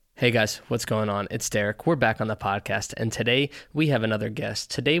Hey guys, what's going on? It's Derek. We're back on the podcast, and today we have another guest.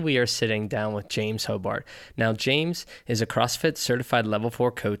 Today we are sitting down with James Hobart. Now, James is a CrossFit certified level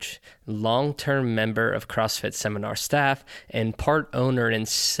 4 coach, long-term member of CrossFit seminar staff, and part owner in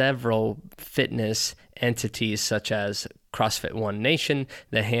several fitness entities such as CrossFit One Nation,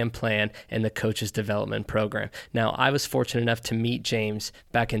 the Ham Plan, and the Coaches Development Program. Now, I was fortunate enough to meet James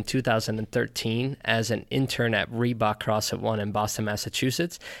back in 2013 as an intern at Reebok CrossFit One in Boston,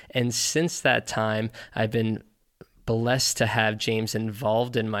 Massachusetts. And since that time, I've been blessed to have James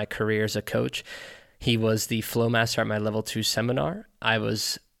involved in my career as a coach. He was the flow master at my level 2 seminar. I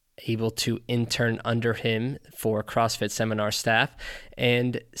was able to intern under him for CrossFit seminar staff.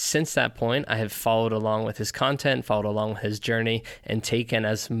 And since that point, I have followed along with his content, followed along with his journey, and taken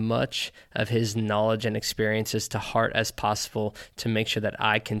as much of his knowledge and experiences to heart as possible to make sure that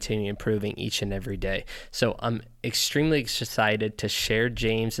I continue improving each and every day. So I'm extremely excited to share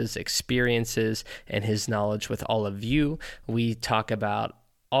James's experiences and his knowledge with all of you. We talk about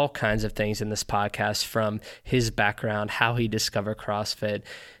all kinds of things in this podcast, from his background, how he discovered CrossFit,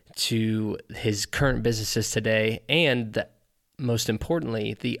 to his current businesses today, and most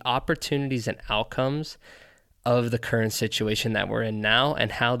importantly, the opportunities and outcomes of the current situation that we're in now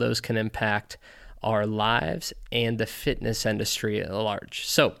and how those can impact our lives and the fitness industry at large.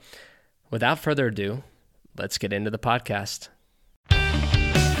 So without further ado, let's get into the podcast.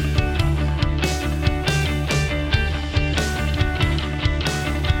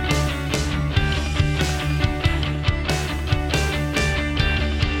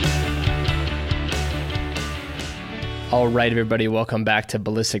 All right, everybody, welcome back to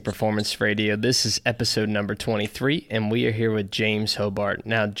Ballistic Performance Radio. This is episode number 23, and we are here with James Hobart.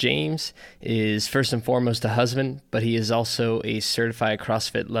 Now, James is first and foremost a husband, but he is also a certified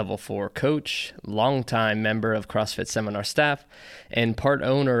CrossFit Level 4 coach, longtime member of CrossFit seminar staff, and part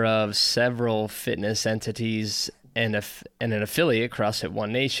owner of several fitness entities and an affiliate, CrossFit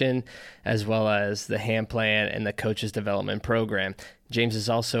One Nation, as well as the Ham Plan and the Coaches Development Program. James is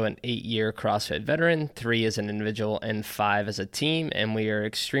also an 8-year CrossFit veteran, 3 as an individual and 5 as a team, and we are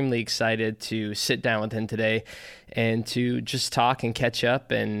extremely excited to sit down with him today and to just talk and catch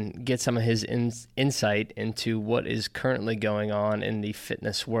up and get some of his insight into what is currently going on in the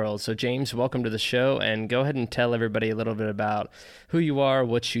fitness world. So James, welcome to the show, and go ahead and tell everybody a little bit about who you are,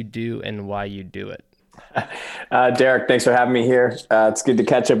 what you do, and why you do it. Derek, thanks for having me here. It's good to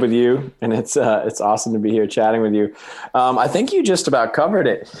catch up with you, and it's awesome to be here chatting with you. I think you just about covered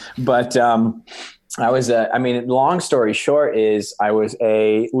it, but long story short is I was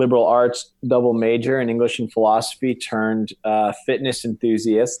a liberal arts double major in English and philosophy turned fitness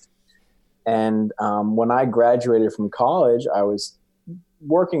enthusiast. And when I graduated from college, I was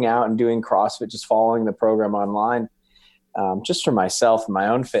working out and doing CrossFit, just following the program online. Just for myself and my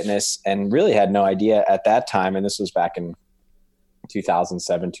own fitness, and really had no idea at that time, and this was back in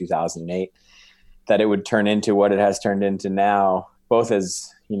 2007, 2008, that it would turn into what it has turned into now, both as,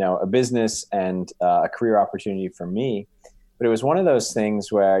 a business and a career opportunity for me. But it was one of those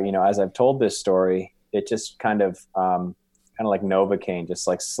things where, as I've told this story, it just kind of like Novocaine, just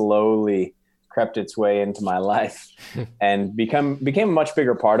like slowly crept its way into my life and became a much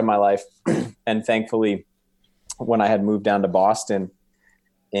bigger part of my life. And thankfully, when I had moved down to Boston,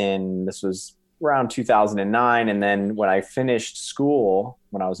 and this was around 2009. And then when I finished school,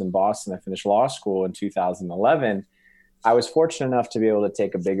 when I was in Boston, I finished law school in 2011. I was fortunate enough to be able to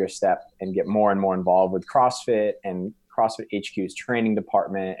take a bigger step and get more and more involved with CrossFit and CrossFit HQ's training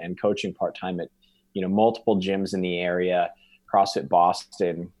department and coaching part-time at, multiple gyms in the area, CrossFit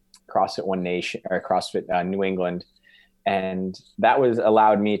Boston, CrossFit One Nation, or CrossFit New England. And that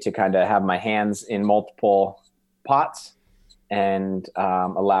allowed me to kind of have my hands in multiple pots, and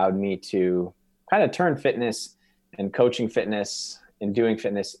allowed me to kind of turn fitness and coaching fitness and doing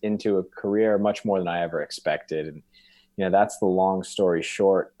fitness into a career much more than I ever expected. And, that's the long story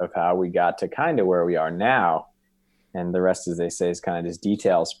short of how we got to kind of where we are now. And the rest, as they say, is kind of just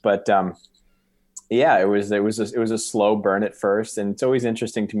details. But it was a slow burn at first. And it's always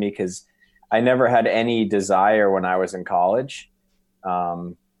interesting to me because I never had any desire when I was in college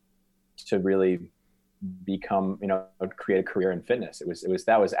to really become, create a career in fitness.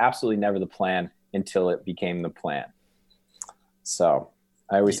 That was absolutely never the plan until it became the plan. So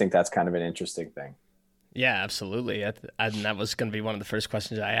I always think that's kind of an interesting thing. Yeah, absolutely. And that was going to be one of the first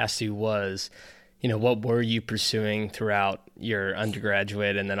questions I asked you was, what were you pursuing throughout your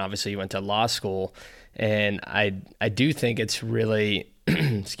undergraduate? And then obviously you went to law school. And I do think it's really,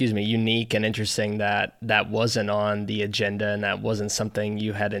 unique and interesting that wasn't on the agenda and that wasn't something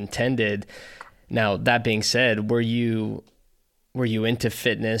you had intended. Now, that being said, were you were you into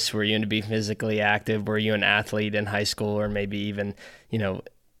fitness? Were you into being physically active? Were you an athlete in high school, or maybe even,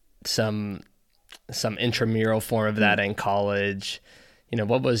 some intramural form of that in college?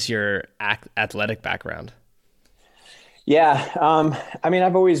 What was your athletic background? Yeah.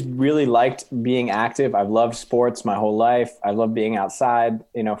 I've always really liked being active. I've loved sports my whole life. I love being outside,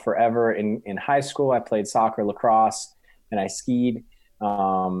 forever. In high school, I played soccer, lacrosse, and I skied.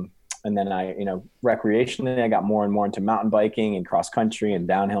 And then recreationally, I got more and more into mountain biking and cross country and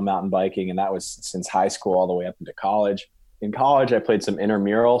downhill mountain biking. And that was since high school all the way up into college. In college, I played some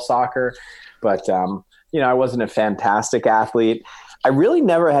intramural soccer, but, I wasn't a fantastic athlete. I really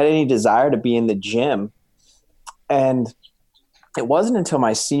never had any desire to be in the gym. And it wasn't until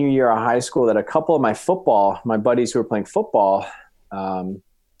my senior year of high school that a couple of my buddies who were playing football,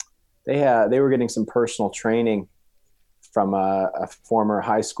 they were getting some personal training from a former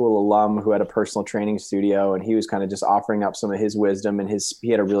high school alum who had a personal training studio, and he was kind of just offering up some of his wisdom, and he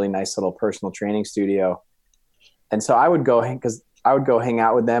had a really nice little personal training studio. And so I would go hang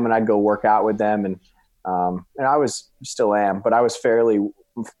out with them, and I'd go work out with them. And I still am, but I was fairly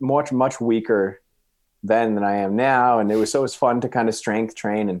much weaker then than I am now. And it was fun to kind of strength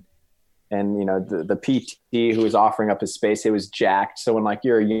train, and the PT who was offering up his space, it was jacked. So when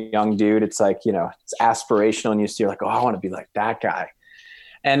you're a young dude, it's it's aspirational, and you're like, oh, I want to be like that guy.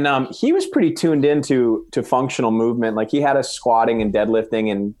 And he was pretty tuned into functional movement. Like, he had us squatting and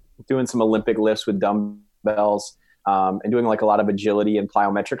deadlifting and doing some Olympic lifts with dumbbells, and doing a lot of agility and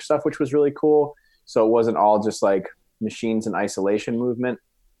plyometric stuff, which was really cool. So it wasn't all just machines and isolation movement.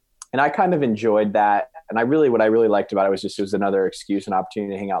 And I kind of enjoyed that. And what I really liked about it was another excuse and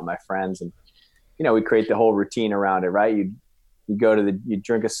opportunity to hang out with my friends. And, we create the whole routine around it, right? You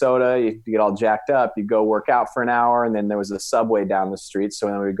drink a soda, you get all jacked up, you go work out for an hour. And then there was a Subway down the street. So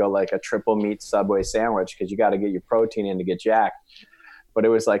then we'd go a triple meat Subway sandwich, because you got to get your protein in to get jacked. But it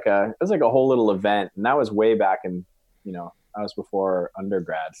was a whole little event. And that was way back in, I was before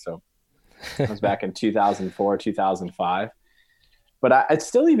undergrad. So it was back in 2004, 2005. But I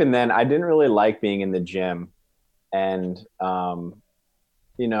still, even then, I didn't really like being in the gym. And,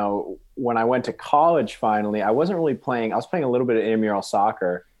 when I went to college, finally, I wasn't really playing. I was playing a little bit of intramural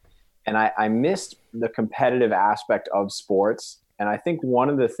soccer, and I missed the competitive aspect of sports. And I think one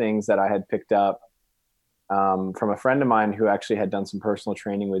of the things that I had picked up from a friend of mine who actually had done some personal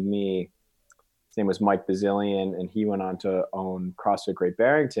training with me, his name was Mike Bazillion, and he went on to own CrossFit Great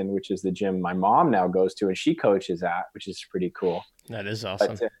Barrington, which is the gym my mom now goes to and she coaches at, which is pretty cool. That is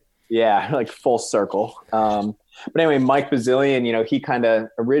awesome. But, yeah, full circle. But anyway, Mike Bazillion, he kind of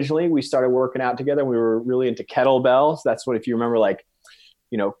originally, we started working out together. We were really into kettlebells. That's what, if you remember,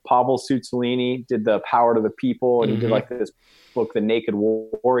 Pavel Tsutsouline did the Power to the People, and he did this book, The Naked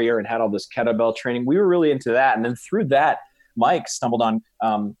Warrior, and had all this kettlebell training. We were really into that. And then through that, Mike stumbled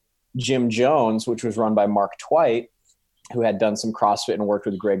on Jim Jones, which was run by Mark Twight, who had done some CrossFit and worked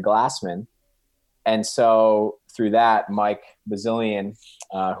with Greg Glassman. And so through that, Mike Bazillion,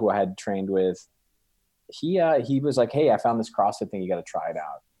 who I had trained with, he was like, hey, I found this CrossFit thing. You got to try it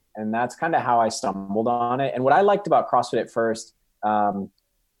out. And that's kind of how I stumbled on it. And what I liked about CrossFit at first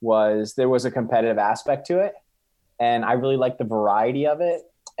was there was a competitive aspect to it. And I really liked the variety of it.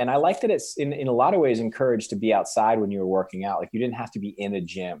 And I liked that it's in a lot of ways encouraged to be outside when you were working out. You didn't have to be in a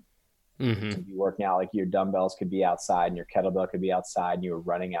gym to be working out. Your dumbbells could be outside and your kettlebell could be outside, and you were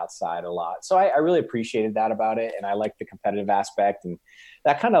running outside a lot. So I really appreciated that about it. And I liked the competitive aspect, and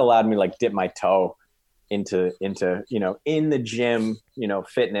that kind of allowed me to dip my toe into in the gym,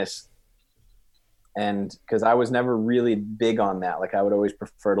 fitness. And because I was never really big on that. I would always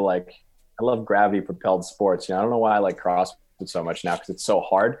prefer to I love gravity propelled sports. I don't know why I like CrossFit so much now, because it's so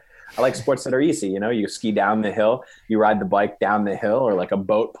hard. I like sports that are easy. You ski down the hill, you ride the bike down the hill, or a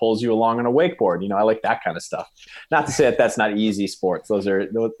boat pulls you along on a wakeboard. I like that kind of stuff. Not to say that that's not easy sports. Those are,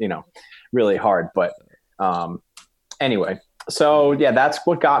 really hard. But anyway, so yeah, that's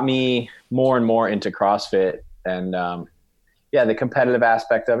what got me more and more into CrossFit. And the competitive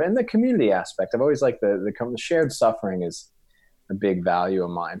aspect of it and the community aspect. I've always liked the shared suffering is a big value of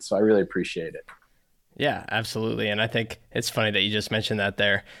mine. So I really appreciate it. Yeah, absolutely. And I think it's funny that you just mentioned that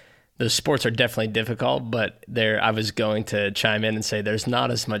there. The sports are definitely difficult, but I was going to chime in and say there's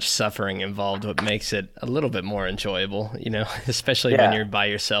not as much suffering involved, what makes it a little bit more enjoyable, especially when you're by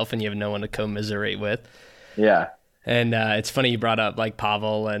yourself and you have no one to commiserate with. Yeah. And it's funny you brought up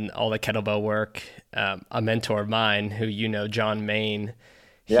Pavel and all the kettlebell work. A mentor of mine who John Main,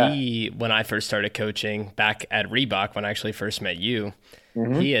 when I first started coaching back at Reebok, when I actually first met you,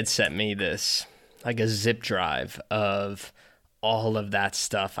 he had sent me this a zip drive of all of that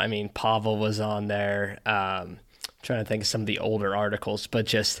stuff. I mean, Pavel was on there. Trying to think of some of the older articles, but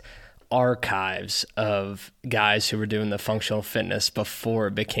just archives of guys who were doing the functional fitness before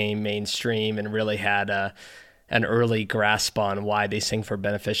it became mainstream and really had an early grasp on why these things were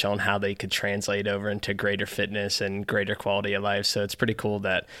beneficial and how they could translate over into greater fitness and greater quality of life. So it's pretty cool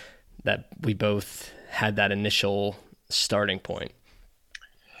that we both had that initial starting point.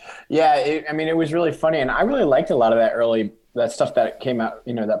 Yeah, it was really funny, and I really liked a lot of that stuff that came out,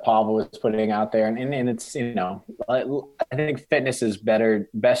 that Pavel was putting out there, and it's, I think fitness is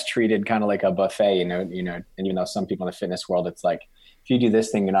best treated kind of like a buffet, and even though some people in the fitness world, it's like, if you do this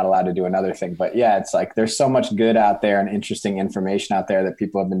thing, you're not allowed to do another thing. But yeah, it's like there's so much good out there and interesting information out there that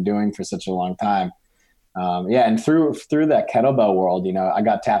people have been doing for such a long time. And through that kettlebell world, I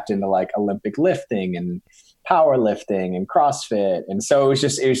got tapped into like Olympic lifting and powerlifting and CrossFit. And so it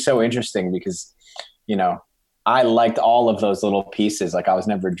was so interesting because, I liked all of those little pieces. Like I was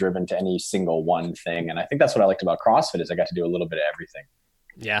never driven to any single one thing. And I think that's what I liked about CrossFit is I got to do a little bit of everything.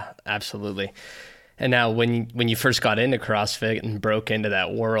 Yeah, absolutely. And now when you first got into CrossFit and broke into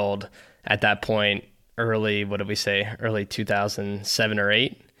that world at that point, early 2007 or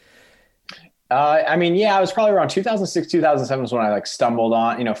 8? I was probably around 2006, 2007 was when I stumbled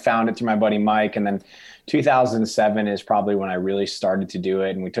on, found it through my buddy Mike. And then 2007 is probably when I really started to do it.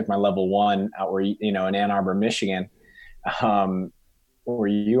 And we took my level 1 out where, in Ann Arbor, Michigan, where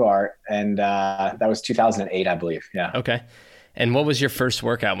you are. And that was 2008, I believe. Yeah. Okay. And what was your first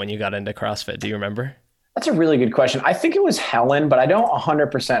workout when you got into CrossFit? Do you remember? That's a really good question. I think it was Helen, but I don't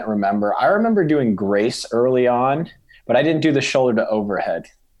 100% remember. I remember doing Grace early on, but I didn't do the shoulder to overhead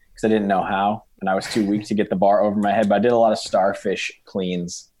because I didn't know how. And I was too weak to get the bar over my head, but I did a lot of starfish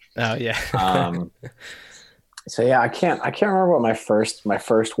cleans. Oh yeah. So yeah, I can't remember what my first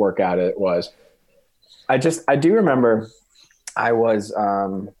workout it was. I do remember I was,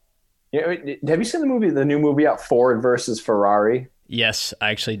 have you seen the new movie out, Ford versus Ferrari? Yes,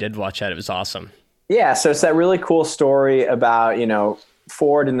 I actually did watch that. It was awesome. Yeah. So it's that really cool story about,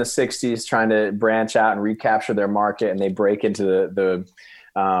 Ford in the 60s trying to branch out and recapture their market. And they break into the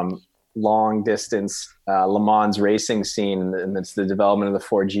long distance Le Mans racing scene. And it's the development of the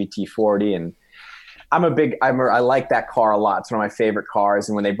Ford GT40. And I like that car a lot. It's one of my favorite cars.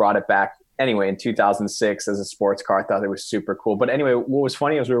 And when they brought it back, anyway, in 2006 as a sports car, I thought it was super cool. But anyway, what was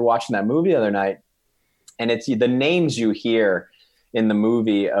funny was we were watching that movie the other night, and it's the names you hear in the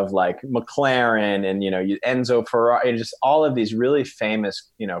movie of like McLaren and, Enzo Ferrari, and just all of these really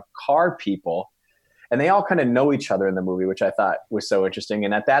famous, car people. And they all kind of know each other in the movie, which I thought was so interesting.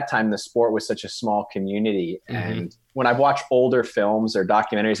 And at that time, the sport was such a small community. Mm-hmm. And when I've watched older films or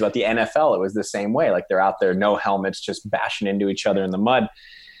documentaries about the NFL, it was the same way. Like they're out there, no helmets, just bashing into each other in the mud.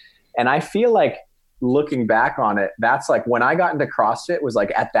 And I feel like looking back on it, that's like when I got into CrossFit was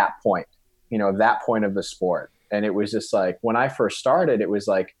like at that point, that point of the sport. And it was just like, when I first started, it was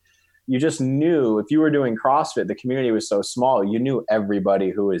like, you just knew if you were doing CrossFit, the community was so small, you knew everybody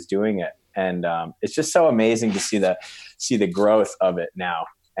who was doing it. And it's just so amazing to see the growth of it now.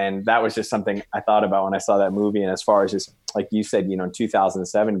 And that was just something I thought about when I saw that movie. And as far as just like you said, in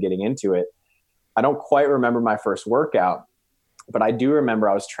 2007, getting into it, I don't quite remember my first workout, but I do remember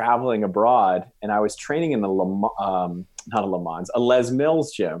I was traveling abroad and I was training in a Les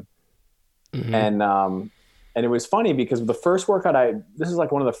Mills gym. Mm-hmm. And it was funny because the first workout this is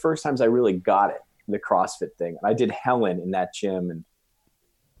like one of the first times I really got it, the CrossFit thing. And I did Helen in that gym and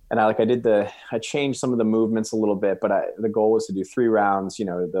I changed some of the movements a little bit, but the goal was to do 3 rounds,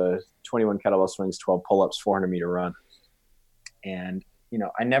 the 21 kettlebell swings, 12 pull-ups, 400-meter run. And,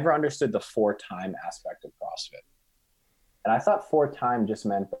 I never understood the 4-time aspect of CrossFit. And I thought 4-time just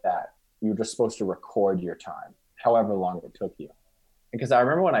meant that you were just supposed to record your time, however long it took you. Because I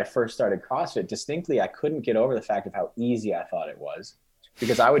remember when I first started CrossFit, distinctly, I couldn't get over the fact of how easy I thought it was,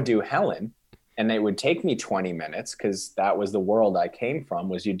 because I would do Helen and it would take me 20 minutes because that was the world I came from,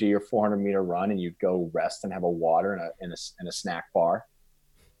 was you do your 400-meter run and you'd go rest and have a water and a snack bar.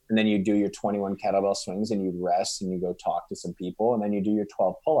 And then you do your 21 kettlebell swings and you'd rest and you go talk to some people and then you do your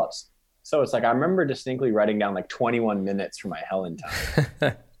 12 pull-ups. So it's like, I remember distinctly writing down like 21 minutes for my Helen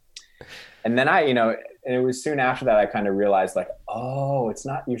time. And then and it was soon after that I kind of realized like, oh, it's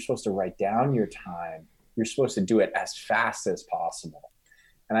not, you're supposed to write down your time. You're supposed to do it as fast as possible.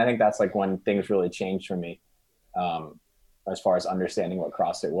 And I think that's like when things really changed for me as far as understanding what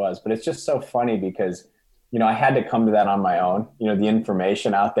CrossFit was. But it's just so funny because, I had to come to that on my own. The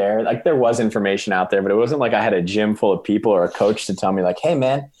information out there, like there was information out there, but it wasn't like I had a gym full of people or a coach to tell me like, hey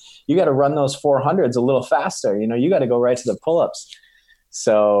man, you got to run those 400s a little faster. You got to go right to the pull-ups.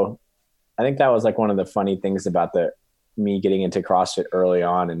 So I think that was like one of the funny things about me getting into CrossFit early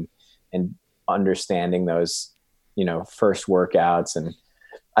on and understanding those first workouts. And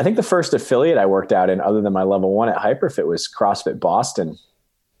I think the first affiliate I worked out in, other than my level 1 at Hyperfit, was CrossFit Boston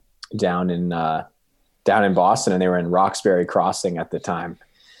down in Boston. And they were in Roxbury Crossing at the time.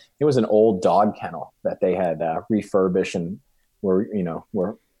 It was an old dog kennel that they had refurbished and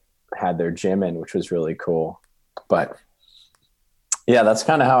had their gym in, which was really cool. But yeah, that's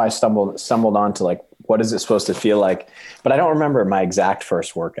kind of how I stumbled onto like, what is it supposed to feel like? But I don't remember my exact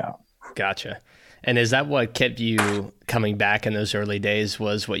first workout. Gotcha. And is that what kept you coming back in those early days,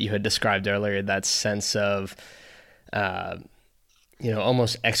 was what you had described earlier, that sense of,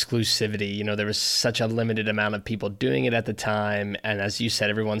 almost exclusivity? There was such a limited amount of people doing it at the time. And as you said,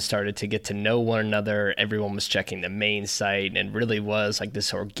 everyone started to get to know one another. Everyone was checking the main site, and it really was like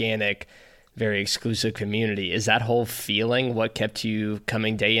this organic, very exclusive community. Is that whole feeling what kept you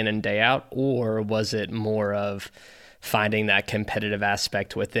coming day in and day out? Or was it more of finding that competitive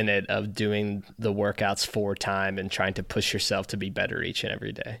aspect within it of doing the workouts for time and trying to push yourself to be better each and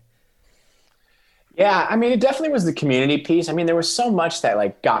every day? Yeah, I mean, it definitely was the community piece. I mean, there was so much that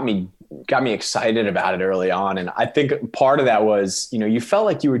like got me excited about it early on. And I think part of that was, you felt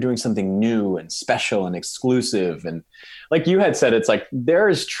like you were doing something new and special and exclusive. And like you had said, it's like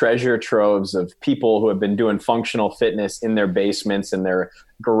there's treasure troves of people who have been doing functional fitness in their basements and their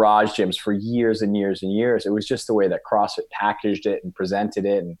garage gyms for years and years and years. It was just the way that CrossFit packaged it and presented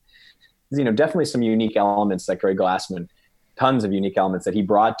it. And, definitely some unique elements like Greg Glassman, tons of unique elements that he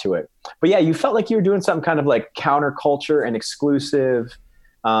brought to it. But yeah, you felt like you were doing something kind of like counterculture and exclusive.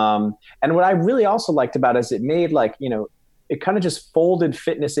 And what I really also liked about it is it made like, it kind of just folded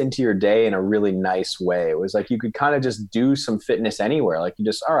fitness into your day in a really nice way. It was like you could kind of just do some fitness anywhere. Like you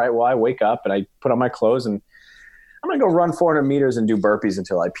just, all right, well, I wake up and I put on my clothes and I'm going to go run 400 meters and do burpees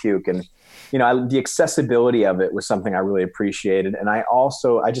until I puke. And, the accessibility of it was something I really appreciated. And I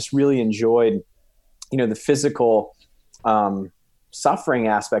just really enjoyed, the physical suffering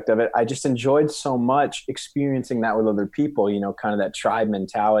aspect of it. I just enjoyed so much experiencing that with other people, kind of that tribe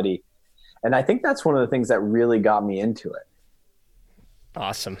mentality. And I think that's one of the things that really got me into it.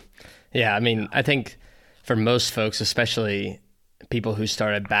 Awesome. Yeah. I mean, I think for most folks, especially people who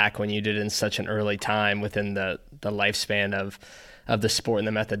started back when you did in such an early time within the lifespan of the sport and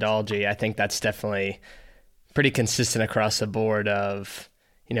the methodology, I think that's definitely pretty consistent across the board of,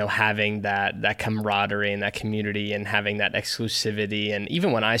 having that camaraderie and that community and having that exclusivity. And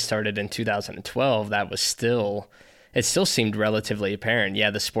even when I started in 2012, it still seemed relatively apparent. Yeah,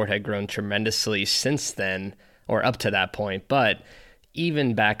 the sport had grown tremendously since then, or up to that point. But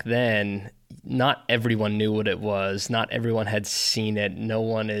even back then, not everyone knew what it was. Not everyone had seen it. No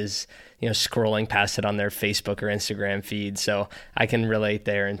one is, scrolling past it on their Facebook or Instagram feed. So I can relate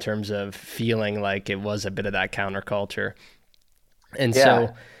there in terms of feeling like it was a bit of that counterculture. And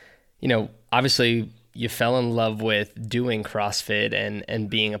so, obviously you fell in love with doing CrossFit and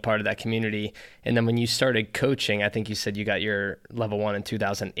being a part of that community. And then when you started coaching, I think you said you got your level 1 in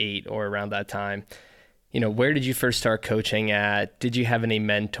 2008 or around that time. Where did you first start coaching at? Did you have any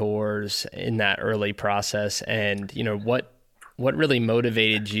mentors in that early process? And, what really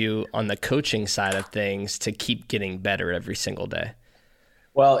motivated you on the coaching side of things to keep getting better every single day?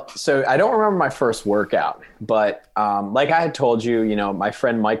 Well, so I don't remember my first workout, but like I had told you, my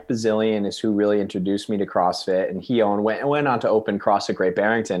friend Mike Bazillion is who really introduced me to CrossFit, and he went on to open CrossFit Great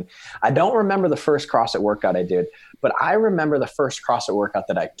Barrington. I don't remember the first CrossFit workout I did, but I remember the first CrossFit workout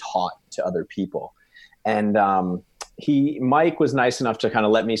that I taught to other people. And Mike was nice enough to kind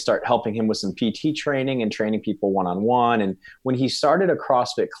of let me start helping him with some PT training and training people one-on-one. And when he started a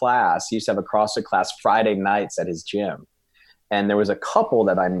CrossFit class, he used to have a CrossFit class Friday nights at his gym. And there was a couple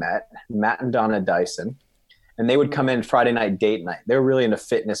that I met, Matt and Donna Dyson, and they would come in Friday night, date night. They were really into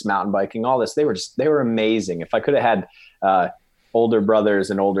fitness, mountain biking, all this. They were amazing. If I could have had older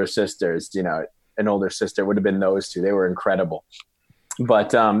brothers and older sisters, an older sister would have been those two. They were incredible. But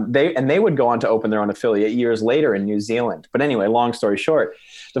they would go on to open their own affiliate years later in New Zealand. But anyway, long story short,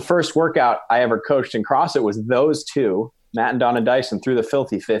 the first workout I ever coached in CrossFit was those two, Matt and Donna Dyson, through the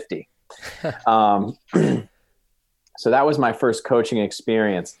Filthy 50. So that was my first coaching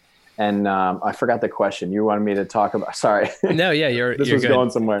experience. And I forgot the question you wanted me to talk about. Sorry. No, yeah, this you're was good.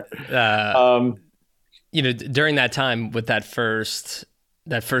 Going somewhere. During that time with that first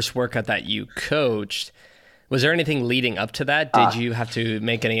workout that you coached, was there anything leading up to that? Did you have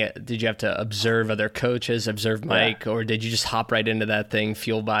to observe other coaches, observe Mike, or did you just hop right into that thing,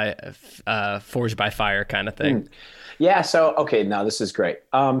 forged by fire kind of thing? Yeah. So, okay. Now this is great.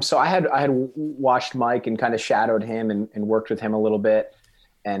 So I had watched Mike and kind of shadowed him and worked with him a little bit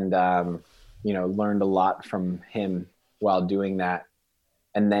and, learned a lot from him while doing that.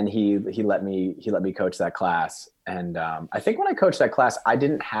 And then he let me coach that class. And I think when I coached that class, I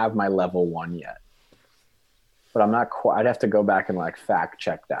didn't have my level 1 yet, but I'm not quite. I'd have to go back and like fact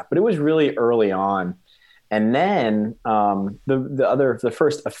check that. But it was really early on. And then the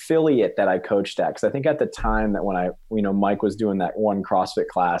first affiliate that I coached at, because I think at the time that when Mike was doing that one CrossFit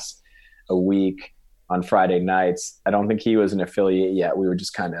class a week on Friday nights, I don't think he was an affiliate yet. We were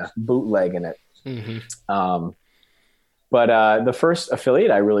just kind of bootlegging it. Mm-hmm. But the first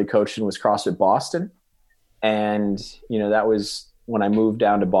affiliate I really coached in was CrossFit Boston. And, that was when I moved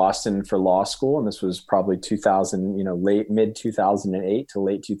down to Boston for law school. And this was probably 2000, mid 2008 to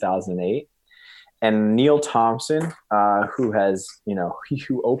late 2008. And Neil Thompson, who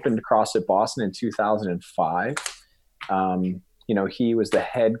opened CrossFit Boston in 2005, he was the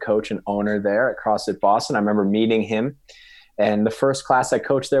head coach and owner there at CrossFit Boston. I remember meeting him, and the first class I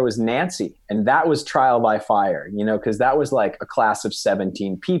coached there was Nancy, and that was trial by fire, because that was like a class of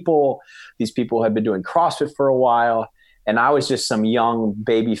 17 people. These people had been doing CrossFit for a while, and I was just some young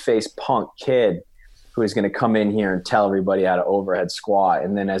baby-faced punk kid who is going to come in here and tell everybody how to overhead squat.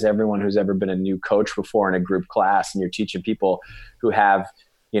 And then as everyone who's ever been a new coach before in a group class, and you're teaching people who have,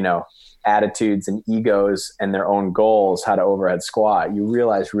 attitudes and egos and their own goals how to overhead squat, you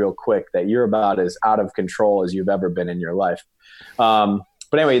realize real quick that you're about as out of control as you've ever been in your life. But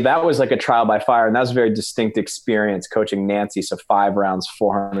anyway, that was like a trial by fire. And that was a very distinct experience coaching Nancy. So 5 rounds,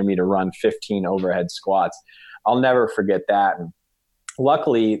 400 meter run, 15 overhead squats. I'll never forget that. And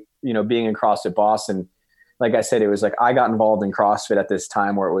luckily, being in CrossFit Boston, like I said, it was like I got involved in CrossFit at this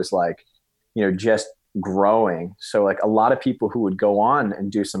time where it was like, just growing. So like a lot of people who would go on and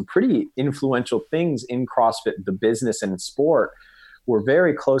do some pretty influential things in CrossFit, the business and sport, were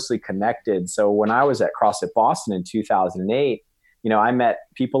very closely connected. So when I was at CrossFit Boston in 2008, I met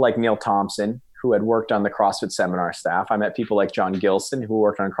people like Neil Thompson, who had worked on the CrossFit seminar staff. I met people like John Gilson, who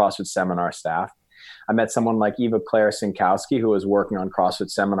worked on CrossFit seminar staff. I met someone like Eva Claire Sinkowski, who was working on CrossFit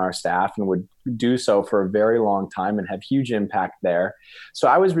seminar staff and would do so for a very long time and have huge impact there. So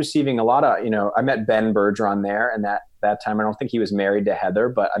I was receiving a lot of, I met Ben Bergeron there, and that time, I don't think he was married to Heather,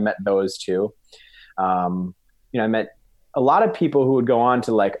 but I met those two. I met a lot of people who would go on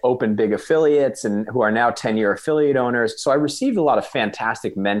to like open big affiliates and who are now 10-year affiliate owners. So I received a lot of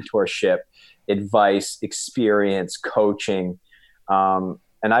fantastic mentorship, advice, experience, coaching.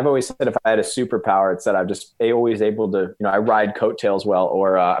 And I've always said if I had a superpower, it's that I'm just always able to, I ride coattails well,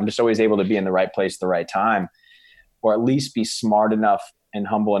 or I'm just always able to be in the right place at the right time, or at least be smart enough and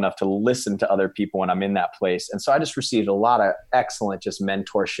humble enough to listen to other people when I'm in that place. And so I just received a lot of excellent just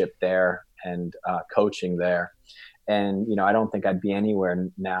mentorship there and coaching there. And, I don't think I'd be anywhere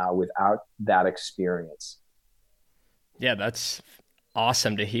now without that experience. Yeah, that's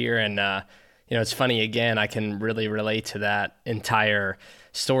awesome to hear. And, it's funny, again, I can really relate to that entire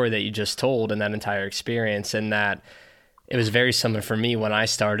story that you just told and that entire experience, and that it was very similar for me when I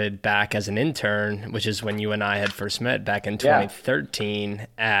started back as an intern, which is when you and I had first met back in 2013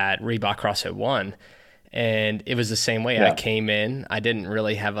 at Reebok CrossFit One. And it was the same way. I came in, I didn't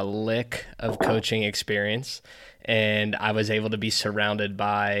really have a lick of coaching experience, and I was able to be surrounded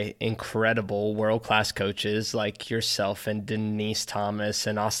by incredible world-class coaches like yourself and Denise Thomas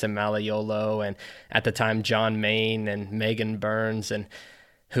and Austin Malaiolo, and at the time, John Main and Megan Burns, and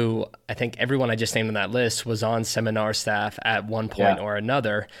who I think everyone I just named on that list was on seminar staff at one point or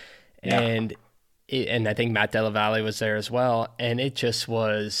another. And I think Matt Della Valle was there as well. And it just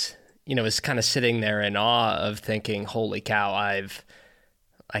was, was kind of sitting there in awe of thinking, holy cow, I've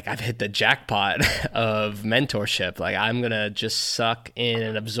hit the jackpot of mentorship. Like, I'm going to just suck in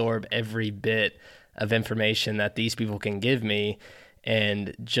and absorb every bit of information that these people can give me.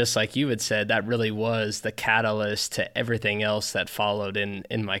 And just like you had said, that really was the catalyst to everything else that followed in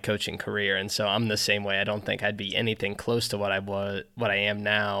my coaching career. And so I'm the same way. I don't think I'd be anything close to what I am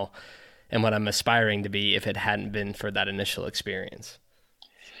now and what I'm aspiring to be if it hadn't been for that initial experience.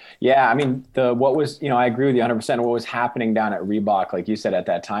 Yeah, I mean, I agree with you 100%. What was happening down at Reebok, like you said, at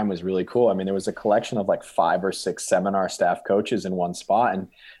that time was really cool. I mean, there was a collection of like 5 or 6 seminar staff coaches in one spot.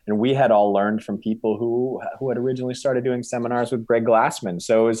 And we had all learned from people who had originally started doing seminars with Greg Glassman.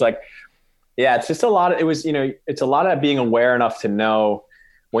 So it was like, it's just a lot of, it's a lot of being aware enough to know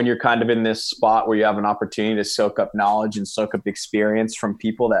when you're kind of in this spot where you have an opportunity to soak up knowledge and soak up experience from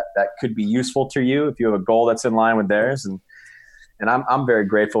people that could be useful to you if you have a goal that's in line with theirs. And I'm very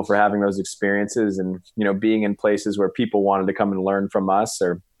grateful for having those experiences and, being in places where people wanted to come and learn from us,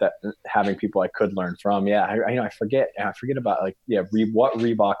 or that having people I could learn from. Yeah. I forget about what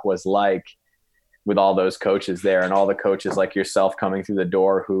Reebok was like with all those coaches there and all the coaches like yourself coming through the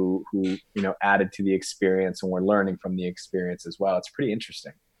door who added to the experience, and we're learning from the experience as well. It's pretty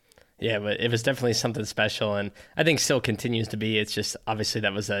interesting. Yeah, but it was definitely something special, and I think still continues to be. It's just obviously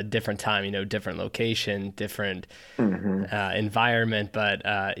that was a different time, different location, different environment, but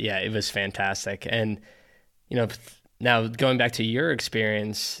yeah, it was fantastic. And now going back to your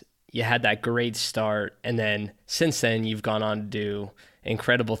experience, you had that great start, and then since then you've gone on to do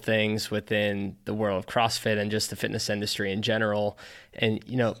incredible things within the world of CrossFit and just the fitness industry in general. And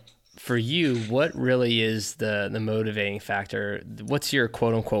for you, what really is the motivating factor? What's your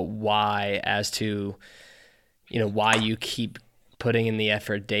quote unquote why as to, why you keep putting in the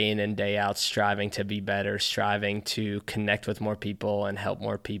effort day in and day out, striving to be better, striving to connect with more people and help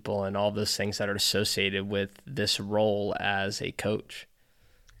more people, and all those things that are associated with this role as a coach?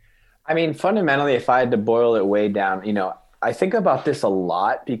 I mean, fundamentally, if I had to boil it way down, I think about this a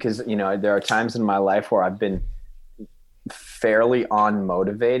lot because, there are times in my life where I've been fairly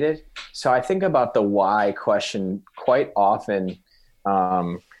unmotivated. So I think about the why question quite often.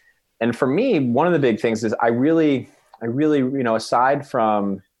 And for me, one of the big things is I really, aside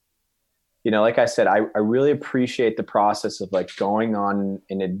from, like I said, I really appreciate the process of like going on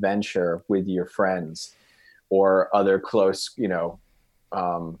an adventure with your friends or other close,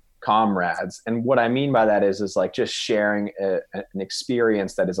 comrades. And what I mean by that is like just sharing an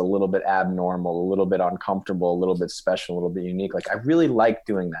experience that is a little bit abnormal, a little bit uncomfortable, a little bit special, a little bit unique. Like I really like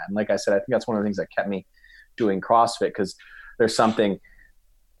doing that. And like I said, I think that's one of the things that kept me doing CrossFit, because there's something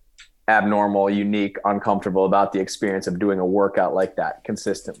abnormal, unique, uncomfortable about the experience of doing a workout like that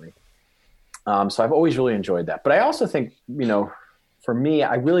consistently. So I've always really enjoyed that. But I also think, for me,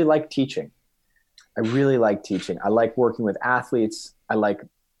 I really like teaching. I like working with athletes. I like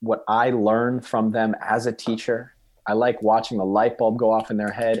what I learn from them as a teacher. I like watching the light bulb go off in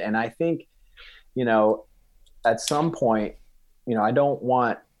their head. And I think, at some point, I don't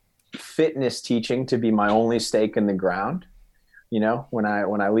want fitness teaching to be my only stake in the ground, when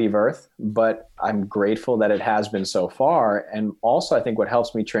I leave Earth, but I'm grateful that it has been so far. And also I think what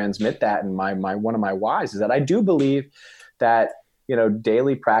helps me transmit that, and my one of my whys, is that I do believe that,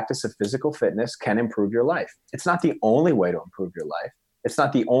 daily practice of physical fitness can improve your life. It's not the only way to improve your life. It's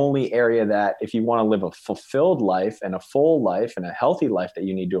not the only area that, if you want to live a fulfilled life and a full life and a healthy life, that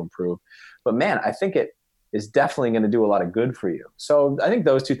you need to improve. But man, I think it is definitely going to do a lot of good for you. So I think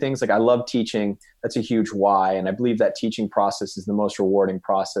those two things, like I love teaching, that's a huge why. And I believe that teaching process is the most rewarding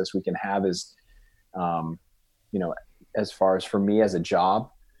process we can have as far as for me as a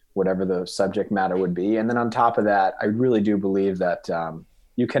job, whatever the subject matter would be. And then on top of that, I really do believe that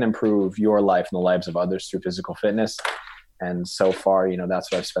you can improve your life and the lives of others through physical fitness. And so far,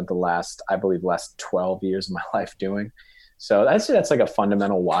 that's what I've spent the last 12 years of my life doing. So I'd say that's like a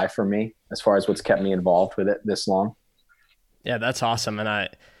fundamental why for me as far as what's kept me involved with it this long. Yeah, that's awesome. And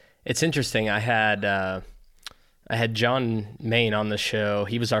it's interesting. I had John Main on the show.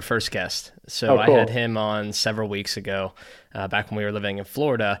 He was our first guest. So cool. I had him on several weeks ago, back when we were living in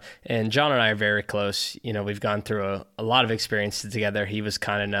Florida. And John and I are very close. We've gone through a lot of experiences together. He was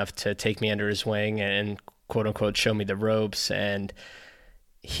kind enough to take me under his wing and quote unquote show me the ropes. And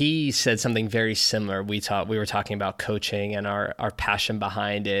he said something very similar. We were talking about coaching and our passion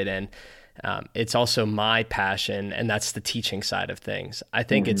behind it. And it's also my passion, and that's the teaching side of things. I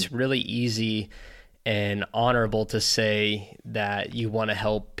think it's really easy and honorable to say that you want to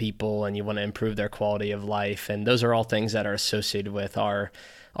help people and you want to improve their quality of life. And those are all things that are associated with our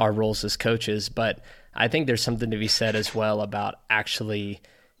roles as coaches. But I think there's something to be said as well about actually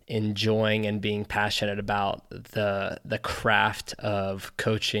enjoying and being passionate about the craft of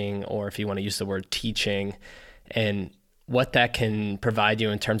coaching, or if you want to use the word teaching, and what that can provide you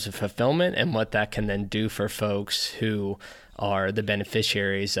in terms of fulfillment, and what that can then do for folks who are the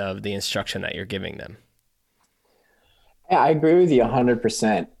beneficiaries of the instruction that you're giving them. Yeah, I agree with you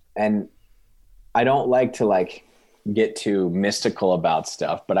 100%. And I don't like to get too mystical about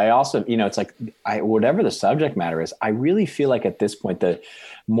stuff, but I also, it's like whatever the subject matter is, I really feel like at this point, the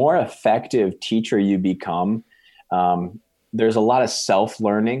more effective teacher you become, there's a lot of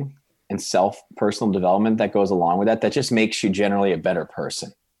self-learning and personal development that goes along with that just makes you generally a better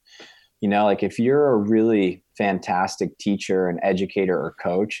person. If you're a really fantastic teacher and educator or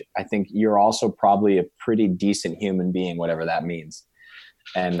coach, I think you're also probably a pretty decent human being, whatever that means.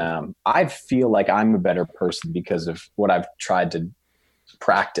 And I feel like I'm a better person because of what I've tried to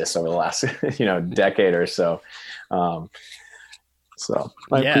practice over the last, decade or so. So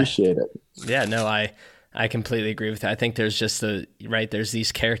I appreciate it. Yeah, no, I completely agree with that. I think there's just there's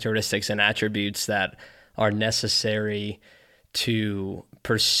these characteristics and attributes that are necessary to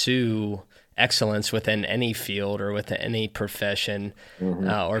pursue excellence within any field or within any profession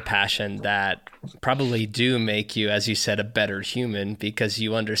or passion that probably do make you, as you said, a better human, because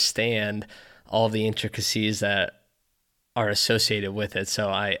you understand all the intricacies that are associated with it. So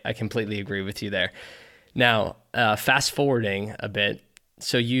I completely agree with you there. Now, fast forwarding a bit,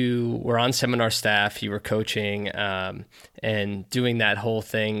 so you were on seminar staff, you were coaching and doing that whole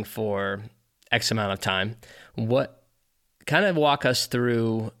thing for X amount of time. What kind of walk us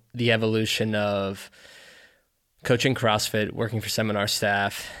through the evolution of coaching CrossFit, working for seminar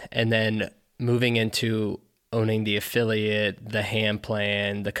staff, and then moving into owning the affiliate, the HAM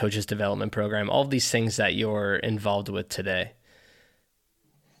plan, the coaches development program, all of these things that you're involved with today?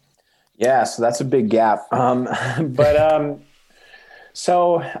 Yeah, so that's a big gap.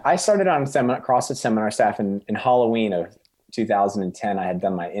 So I started on CrossFit seminar staff in Halloween of 2010. I had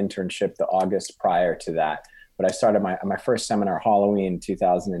done my internship the August prior to that, but I started my first seminar Halloween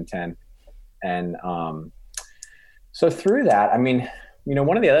 2010. And so through that, I mean,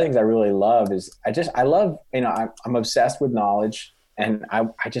 one of the other things I really love is I love, I'm obsessed with knowledge, and I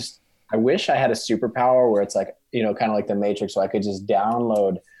wish I had a superpower where it's like, kind of like the Matrix, so I could just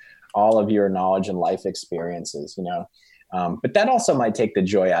download all of your knowledge and life experiences, but that also might take the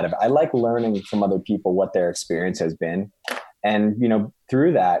joy out of it. I like learning from other people what their experience has been. And,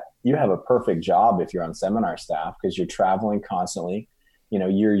 through that, you have a perfect job if you're on seminar staff, because you're traveling constantly.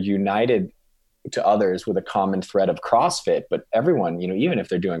 You're united to others with a common thread of CrossFit, but everyone, even if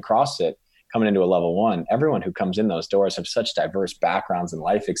they're doing CrossFit coming into a level 1, everyone who comes in those doors have such diverse backgrounds and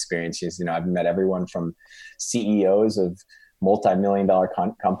life experiences. I've met everyone from CEOs of multi-million-dollar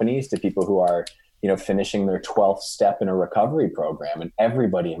companies to people who are, finishing their 12th step in a recovery program, and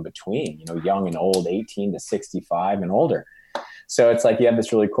everybody in between, young and old, 18 to 65 and older. So it's like you have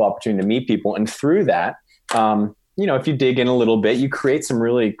this really cool opportunity to meet people. And through that, if you dig in a little bit, you create some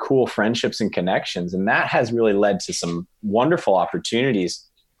really cool friendships and connections. And that has really led to some wonderful opportunities,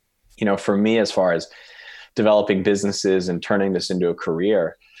 for me, as far as developing businesses and turning this into a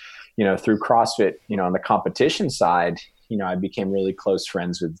career. Through CrossFit, on the competition side, I became really close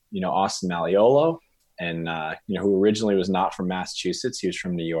friends with, Austin Malleolo, and, who originally was not from Massachusetts. He was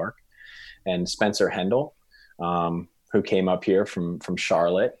from New York. And Spencer Hendel, who came up here from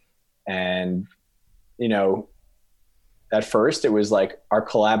Charlotte. And, at first it was like our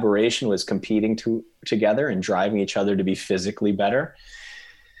collaboration was competing together and driving each other to be physically better.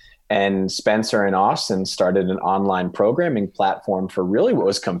 And Spencer and Austin started an online programming platform for really what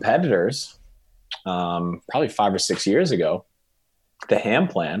was competitors, probably 5 or 6 years ago, the HAM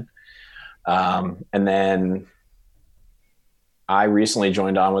plan. And then I recently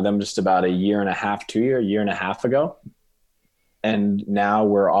joined on with them just about a year and a half ago. And now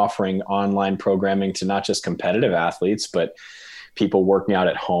we're offering online programming to not just competitive athletes, but people working out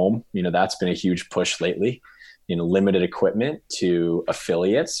at home. That's been a huge push lately. Limited equipment to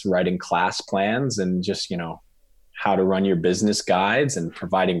affiliates, writing class plans, and just, how to run your business guides, and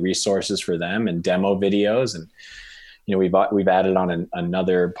providing resources for them and demo videos. And, we've added on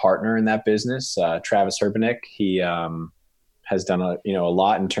another partner in that business, Travis Herbenek. He has done a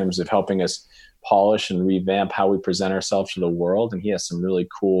lot in terms of helping us polish and revamp how we present ourselves to the world. And he has some really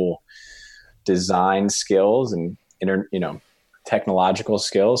cool design skills and technological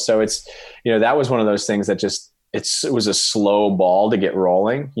skills. So it's, that was one of those things that just, it was a slow ball to get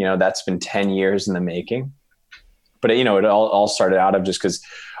rolling. That's been 10 years in the making. But it all started out of just because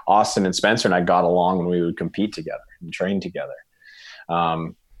Austin and Spencer and I got along when we would compete together and train together.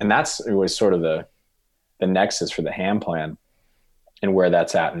 And it was sort of the nexus for the HAM plan and where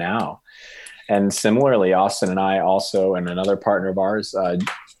that's at now. And similarly, Austin and I also, and another partner of ours,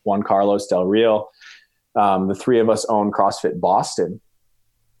 Juan Carlos Del Real, the three of us own CrossFit Boston,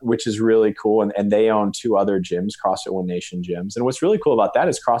 which is really cool. And they own 2 other gyms, CrossFit One Nation gyms. And what's really cool about that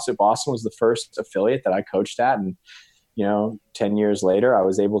is CrossFit Boston was the first affiliate that I coached at. And, 10 years later, I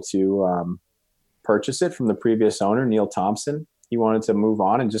was able to purchase it from the previous owner, Neil Thompson. He wanted to move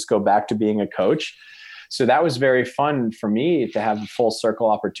on and just go back to being a coach. So that was very fun for me to have a full circle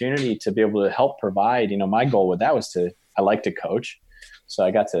opportunity to be able to help provide, my goal with that was I like to coach. So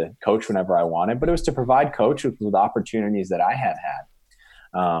I got to coach whenever I wanted, but it was to provide coaches with opportunities that I had,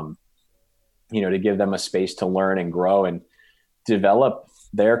 to give them a space to learn and grow and develop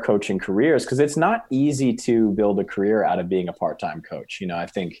their coaching careers. Cause it's not easy to build a career out of being a part-time coach. I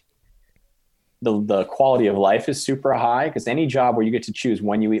think the quality of life is super high, because any job where you get to choose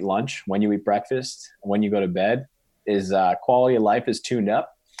when you eat lunch, when you eat breakfast, when you go to bed, is quality of life is tuned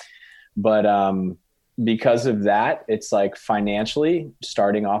up. But because of that, it's like financially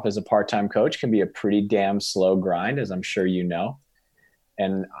starting off as a part-time coach can be a pretty damn slow grind, as I'm sure you know.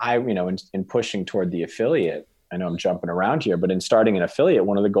 And I, in pushing toward the affiliate, I know I'm jumping around here, but in starting an affiliate,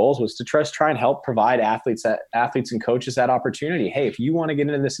 one of the goals was to try and help provide athletes and coaches that opportunity. Hey, if you want to get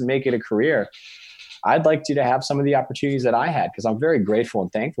into this and make it a career, I'd like you to have some of the opportunities that I had, because I'm very grateful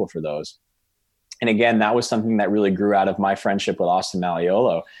and thankful for those. And again, that was something that really grew out of my friendship with Austin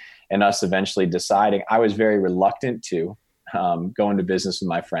Malleolo and us eventually deciding. I was very reluctant to go into business with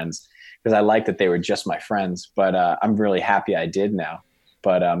my friends because I liked that they were just my friends, but I'm really happy I did now.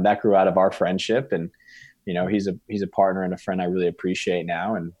 But that grew out of our friendship, and he's a partner and a friend I really appreciate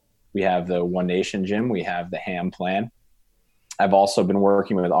now. And we have the One Nation gym, we have the HAM plan. I've also been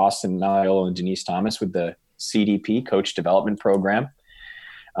working with Austin Malleolo and Denise Thomas with the CDP Coach Development Program,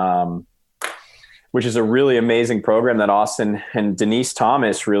 which is a really amazing program that Austin and Denise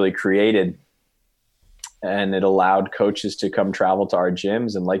Thomas really created. And it allowed coaches to come travel to our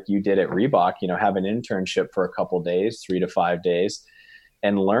gyms. And like you did at Reebok, have an internship for a couple of days, 3 to 5 days,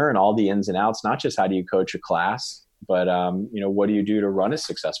 and learn all the ins and outs, not just how do you coach a class, but, what do you do to run a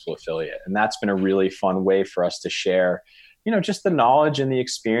successful affiliate? And that's been a really fun way for us to share, just the knowledge and the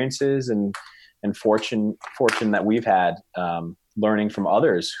experiences and fortune that we've had, learning from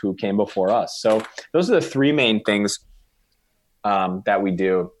others who came before us. So those are the 3 main things that we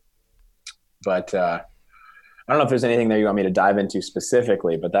do. But I don't know if there's anything there you want me to dive into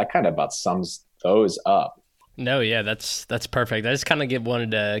specifically, but that kind of about sums those up. No, yeah, that's perfect. I just kind of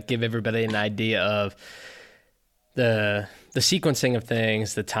wanted to give everybody an idea of the sequencing of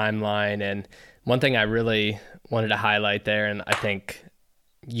things, the timeline. And one thing I really wanted to highlight there, and I think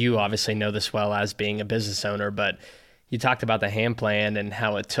you obviously know this well as being a business owner, but you talked about the HAM plan and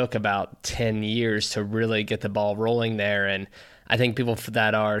how it took about 10 years to really get the ball rolling there. And I think people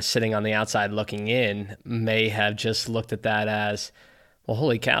that are sitting on the outside looking in may have just looked at that as, well,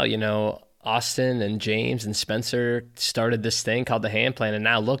 holy cow, Austin and James and Spencer started this thing called the HAM plan, and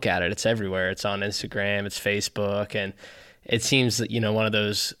now look at it. It's everywhere. It's on Instagram, it's Facebook, and it seems that, one of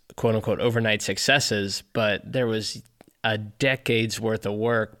those quote unquote overnight successes, but there was a decade's worth of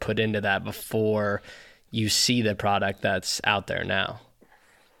work put into that before you see the product that's out there now.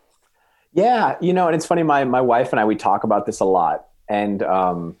 Yeah. And it's funny, my wife and I, we talk about this a lot, and,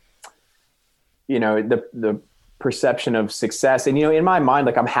 the perception of success. And, in my mind,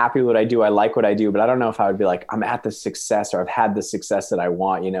 like, I'm happy with what I do. I like what I do, but I don't know if I would be like, I'm at the success or I've had the success that I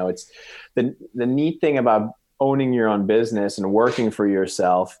want. It's the neat thing about owning your own business and working for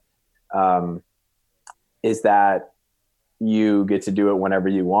yourself, is that you get to do it whenever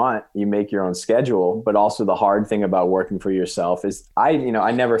you want. You make your own schedule, but also the hard thing about working for yourself is I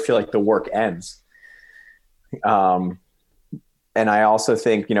never feel like the work ends. And I also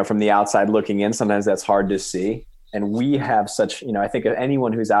think, from the outside looking in, sometimes that's hard to see. And we have such, I think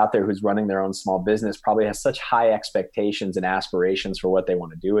anyone who's out there who's running their own small business probably has such high expectations and aspirations for what they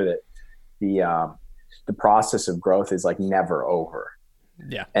want to do with it. The process of growth is like never over.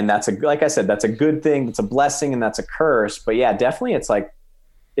 Yeah. And like I said, that's a good thing. It's a blessing and that's a curse. But yeah, definitely it's like,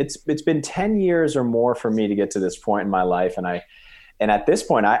 it's been 10 years or more for me to get to this point in my life. And at this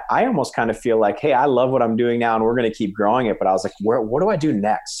point, I almost kind of feel like, hey, I love what I'm doing now and we're going to keep growing it. But I was like, what do I do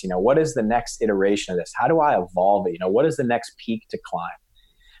next? What is the next iteration of this? How do I evolve it? What is the next peak to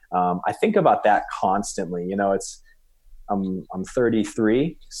climb? I think about that constantly. I'm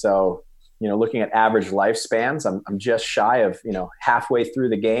 33. So, looking at average lifespans, I'm just shy of, halfway through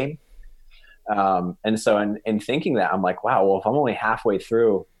the game. And so in thinking that, I'm like, wow, well, if I'm only halfway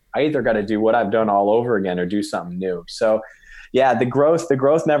through, I either got to do what I've done all over again or do something new. So yeah, the growth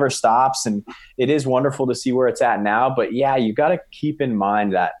never stops, and it is wonderful to see where it's at now. But yeah, you got to keep in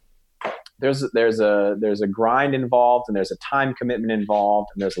mind that there's a grind involved, and there's a time commitment involved,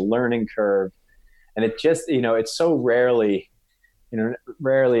 and there's a learning curve. And it just, it's so rarely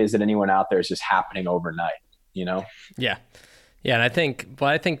is it anyone out there is just happening overnight, Yeah. Yeah. And I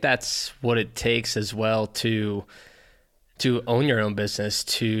think that's what it takes as well to own your own business,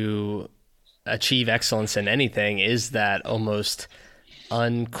 to achieve excellence in anything, is that almost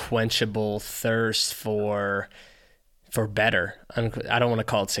unquenchable thirst for better. I don't want to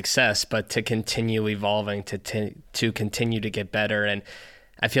call it success, but to continue evolving, to continue to get better. And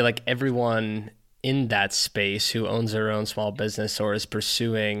I feel like everyone in that space who owns their own small business or is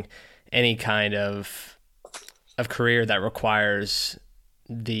pursuing any kind of career that requires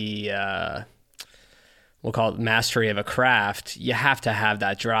the we'll call it mastery of a craft, you have to have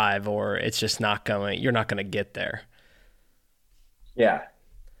that drive, or it's just you're not going to get there. Yeah.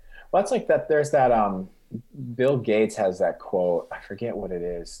 Well, it's like that. There's that, Bill Gates has that quote. I forget what it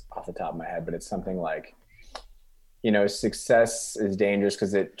is off the top of my head, but it's something like, success is dangerous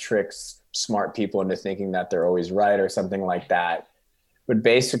because it tricks smart people into thinking that they're always right, or something like that. But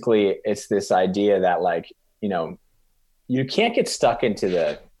basically it's this idea that like, you can't get stuck into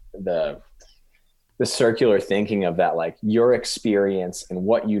the circular thinking of that, like your experience and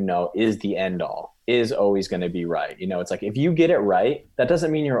what is the end all, is always going to be right. It's like, if you get it right, that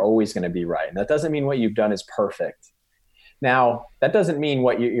doesn't mean you're always going to be right. And that doesn't mean what you've done is perfect. Now, that doesn't mean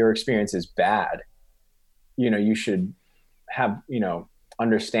what your experience is bad. You should have,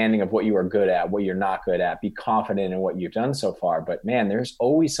 understanding of what you are good at, what you're not good at, be confident in what you've done so far. But man, there's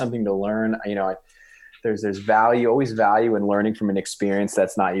always something to learn. There's always value in learning from an experience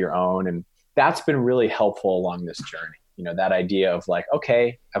that's not your own. And that's been really helpful along this journey. That idea of like,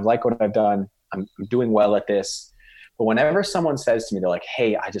 okay, I've liked what I've done. I'm doing well at this. But whenever someone says to me, they're like,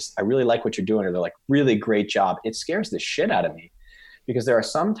 hey, I really like what you're doing, or they're like, really great job, it scares the shit out of me, because there are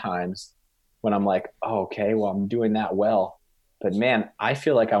some times when I'm like, oh, okay, well, I'm doing that well, but man, I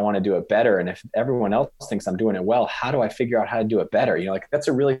feel like I want to do it better. And if everyone else thinks I'm doing it well, how do I figure out how to do it better? Like, that's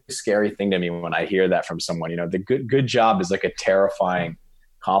a really scary thing to me when I hear that from someone. The good job is like a terrifying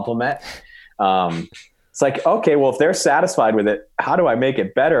compliment. It's like, okay, well, if they're satisfied with it, how do I make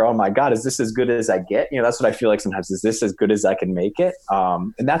it better? Oh my God, is this as good as I get? That's what I feel like sometimes. Is this as good as I can make it?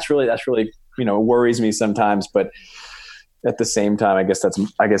 And that's really, worries me sometimes, but at the same time, I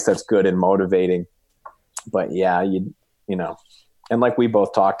guess that's good and motivating. But yeah, and like we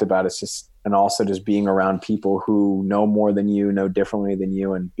both talked about, it's just, and also just being around people who know more than you, know differently than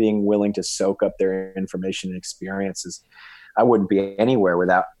you, and being willing to soak up their information and experiences. I wouldn't be anywhere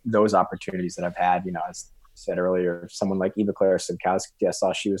without those opportunities that I've had. As I said earlier, someone like Eva Claire Simkowski, I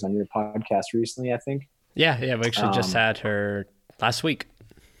saw she was on your podcast recently, I think. Yeah. We actually just had her last week.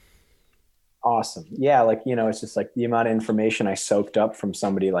 Awesome. Yeah. Like, it's just like the amount of information I soaked up from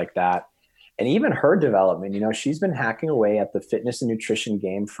somebody like that. And even her development, she's been hacking away at the fitness and nutrition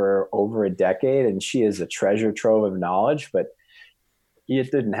game for over a decade, and she is a treasure trove of knowledge, but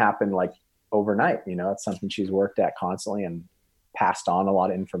it didn't happen like overnight. It's something she's worked at constantly and passed on a lot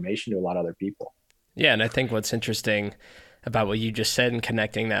of information to a lot of other people. Yeah. And I think what's interesting about what you just said and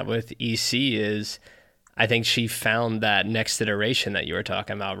connecting that with EC is, I think she found that next iteration that you were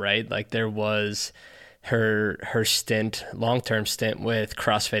talking about, right? Like, there was her long-term stint with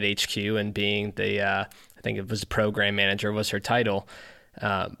CrossFit HQ and being the, I think it was program manager was her title.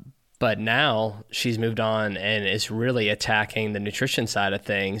 But now she's moved on and is really attacking the nutrition side of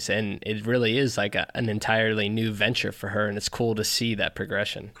things. And it really is like an entirely new venture for her. And it's cool to see that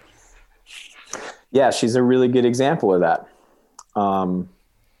progression. Yeah, she's a really good example of that.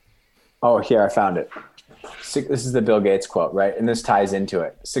 Here, I found it. This is the Bill Gates quote, right? And this ties into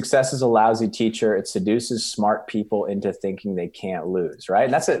it. Success is a lousy teacher. It seduces smart people into thinking they can't lose, right?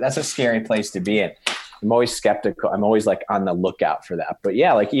 And that's a scary place to be in. I'm always skeptical. I'm always like on the lookout for that. But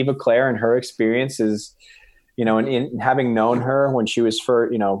yeah, like Eva Claire and her experiences, and in having known her when she was for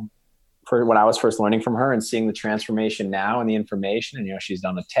when I was first learning from her and seeing the transformation now and the information, and, she's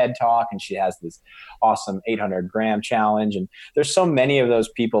done a TED Talk and she has this awesome 800 gram challenge. And there's so many of those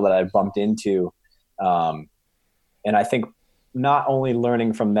people that I've bumped into. And I think not only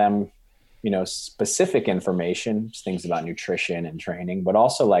learning from them, specific information, things about nutrition and training, but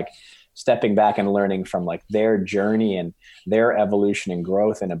also like stepping back and learning from like their journey and their evolution and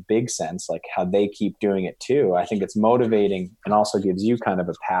growth in a big sense, like how they keep doing it too. I think it's motivating and also gives you kind of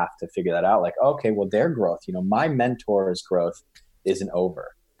a path to figure that out. Like, okay, well, their growth, my mentor's growth isn't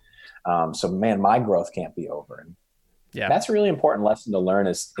over. So man, my growth can't be over. And yeah, that's a really important lesson to learn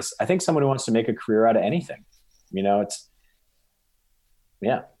is I think someone who wants to make a career out of anything,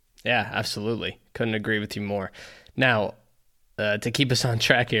 yeah, absolutely. Couldn't agree with you more. Now, to keep us on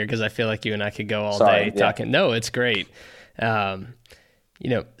track here, because I feel like you and I could go all day talking. No, it's great.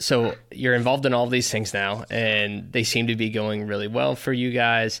 So you're involved in all these things now, and they seem to be going really well for you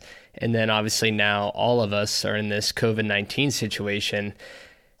guys. And then obviously now all of us are in this COVID-19 situation.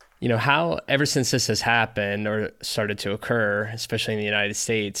 How, ever since this has happened or started to occur, especially in the United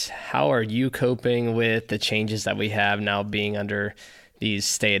States, how are you coping with the changes that we have now being under these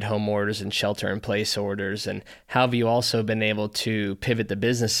stay-at-home orders and shelter-in-place orders? And how have you also been able to pivot the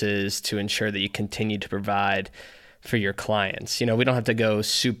businesses to ensure that you continue to provide for your clients? We don't have to go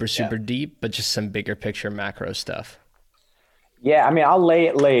super deep, but just some bigger picture macro stuff. Yeah, I mean, I'll lay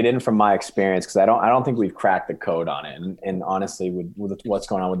it in from my experience, because I don't think we've cracked the code on it. And honestly, with what's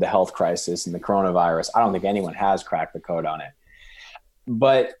going on with the health crisis and the coronavirus, I don't think anyone has cracked the code on it.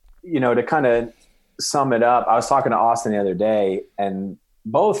 But, to kind of sum it up, I was talking to Austin the other day, and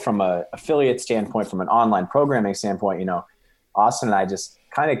both from a affiliate standpoint, from an online programming standpoint, Austin and I just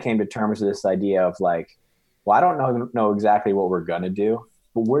kind of came to terms with this idea of like, well, I don't know exactly what we're going to do,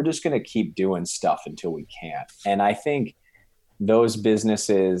 but we're just going to keep doing stuff until we can. And I think those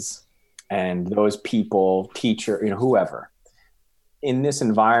businesses and those people, teacher, whoever, in this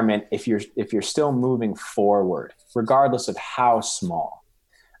environment, if you're still moving forward, regardless of how small,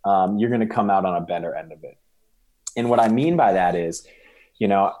 you're going to come out on a better end of it. And what I mean by that is,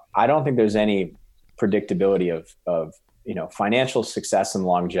 I don't think there's any predictability of financial success and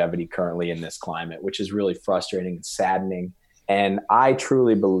longevity currently in this climate, which is really frustrating and saddening. And I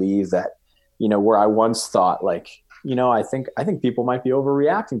truly believe that, where I once thought I think people might be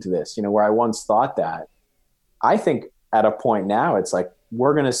overreacting to this, where I once thought that, I think at a point now, it's like,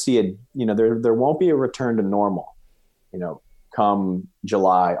 we're going to see there won't be a return to normal, come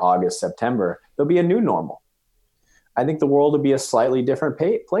July, August, September, there'll be a new normal. I think the world will be a slightly different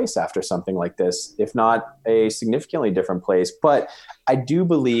place after something like this, if not a significantly different place. But I do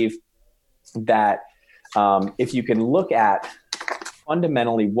believe that if you can look at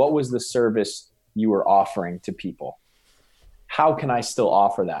fundamentally, what was the service you were offering to people? How can I still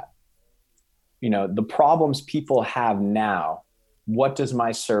offer that? The problems people have now, what does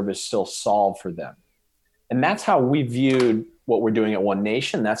my service still solve for them? And that's how we viewed what we're doing at One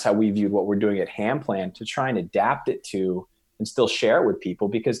Nation. That's how we viewed what we're doing at Ham Plan, to try and adapt it to and still share it with people.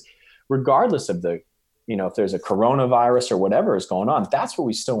 Because regardless of if there's a coronavirus or whatever is going on, that's what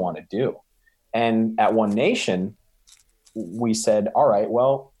we still want to do. And at One Nation, we said, all right,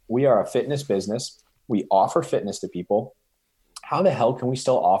 well, we are a fitness business. We offer fitness to people. How the hell can we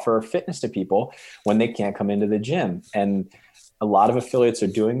still offer fitness to people when they can't come into the gym? And a lot of affiliates are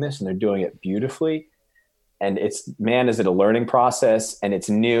doing this, and they're doing it beautifully. And is it a learning process, and it's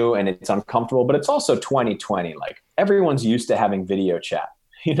new and it's uncomfortable, but it's also 2020. Like, everyone's used to having video chat,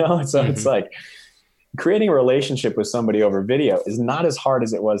 So It's like creating a relationship with somebody over video is not as hard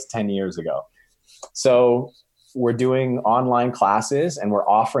as it was 10 years ago. So we're doing online classes, and we're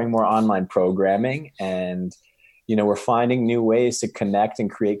offering more online programming, and we're finding new ways to connect and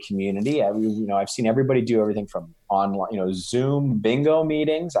create community. I've seen everybody do everything from online, Zoom bingo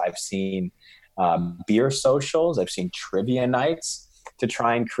meetings. I've seen beer socials. I've seen trivia nights to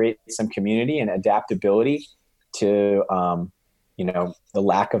try and create some community and adaptability to, the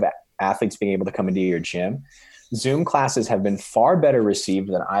lack of athletes being able to come into your gym. Zoom classes have been far better received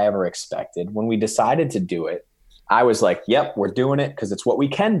than I ever expected. When we decided to do it, I was like, yep, we're doing it because it's what we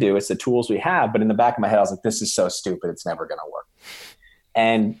can do. It's the tools we have. But in the back of my head, I was like, this is so stupid. It's never going to work.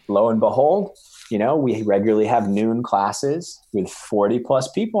 And lo and behold, we regularly have noon classes with 40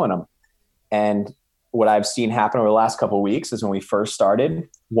 plus people in them. And what I've seen happen over the last couple of weeks is, when we first started,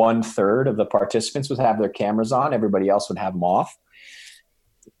 1/3 of the participants would have their cameras on. Everybody else would have them off.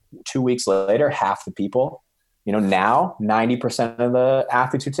 2 weeks later, half the people, now 90% of the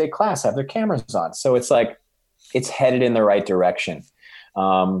athletes who take class have their cameras on. So it's like, it's headed in the right direction.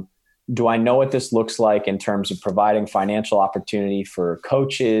 Do I know what this looks like in terms of providing financial opportunity for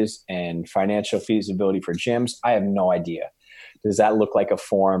coaches and financial feasibility for gyms? I have no idea. Does that look like a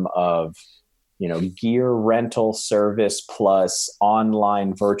form of, gear rental service plus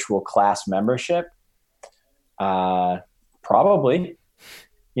online virtual class membership? Probably.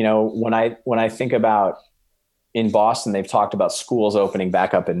 When I think about, in Boston, they've talked about schools opening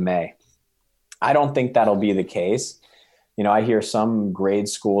back up in May. I don't think that'll be the case. I hear some grade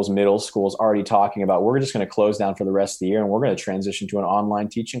schools, middle schools already talking about, we're just going to close down for the rest of the year and we're going to transition to an online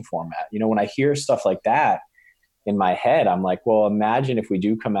teaching format. When I hear stuff like that in my head, I'm like, well, imagine if we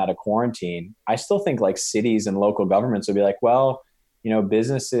do come out of quarantine. I still think like cities and local governments will be like, well,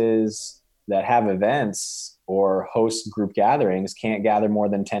 businesses that have events or host group gatherings can't gather more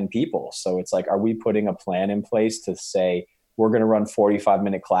than 10 people. So it's like, are we putting a plan in place to say, we're going to run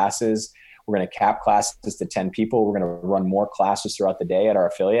 45-minute classes? We're going to cap classes to 10 people. We're going to run more classes throughout the day at our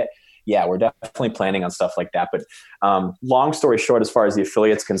affiliate. Yeah, we're definitely planning on stuff like that. But long story short, as far as the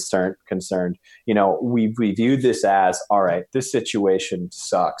affiliate's concerned, we viewed this as, all right, this situation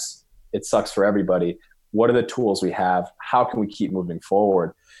sucks. It sucks for everybody. What are the tools we have? How can we keep moving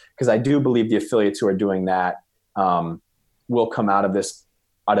forward? Because I do believe the affiliates who are doing that will come out of this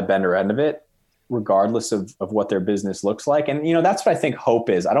at a better end of it, regardless of what their business looks like. And, that's what I think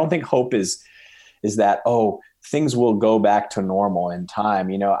hope is. I don't think hope is that, things will go back to normal in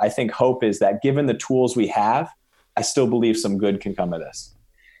time. I think hope is that, given the tools we have, I still believe some good can come of this.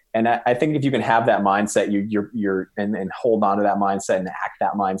 And I think if you can have that mindset, and hold on to that mindset and act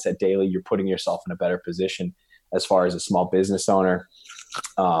that mindset daily, you're putting yourself in a better position as far as a small business owner.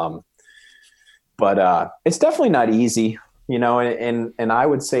 But it's definitely not easy. And I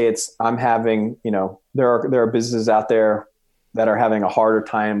would say I'm having, there are businesses out there that are having a harder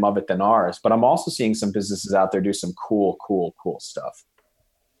time of it than ours, but I'm also seeing some businesses out there do some cool stuff.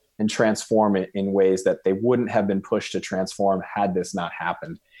 and transform it in ways that they wouldn't have been pushed to transform had this not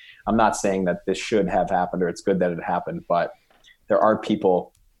happened. I'm not saying that this should have happened or it's good that it happened, but there are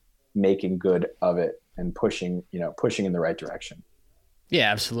people making good of it and pushing in the right direction.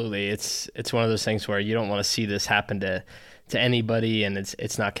 Yeah, absolutely. It's one of those things where you don't want to see this happen to anybody, and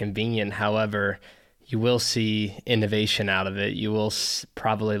it's not convenient. However, you will see innovation out of it. You will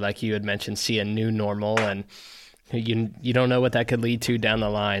probably, like you had mentioned, see a new normal, and you don't know what that could lead to down the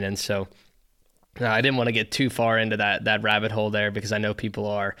line. And so I didn't want to get too far into that rabbit hole there, because I know people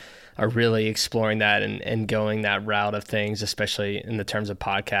are really exploring that and going that route of things, especially in the terms of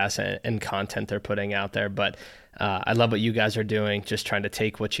podcasts and content they're putting out there. But I love what you guys are doing, just trying to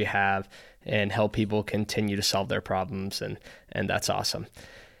take what you have and help people continue to solve their problems. And that's awesome.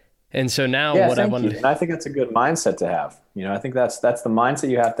 And so now and I think that's a good mindset to have. I think that's the mindset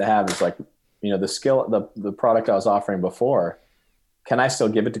you have to have, is like, the skill, the product I was offering before, can I still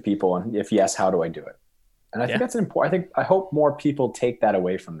give it to people? And if yes, how do I do it? And I think that's important. I hope more people take that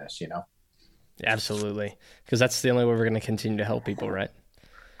away from this, Absolutely. Because that's the only way we're going to continue to help people, right?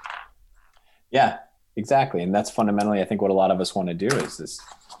 Yeah, exactly. And that's fundamentally, I think, what a lot of us want to do is this,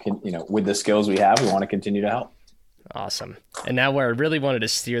 with the skills we have, we want to continue to help. Awesome. And now where I really wanted to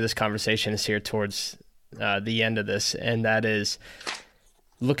steer this conversation is here towards the end of this. And that is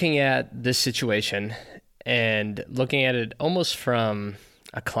looking at this situation and looking at it almost from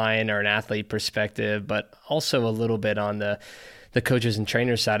a client or an athlete perspective, but also a little bit on the coaches and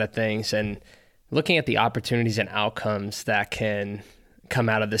trainers side of things, and looking at the opportunities and outcomes that can come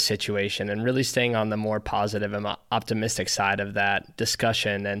out of this situation, and really staying on the more positive and optimistic side of that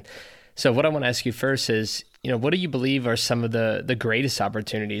discussion. And so what I want to ask you first is, what do you believe are some of the greatest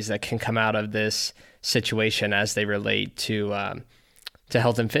opportunities that can come out of this situation as they relate to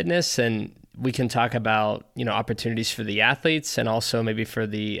health and fitness? And we can talk about, opportunities for the athletes and also maybe for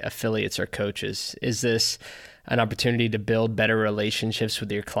the affiliates or coaches. Is this an opportunity to build better relationships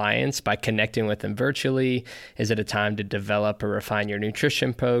with your clients by connecting with them virtually? Is it a time to develop or refine your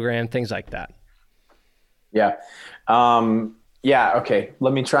nutrition program? Things like that. Yeah. Okay.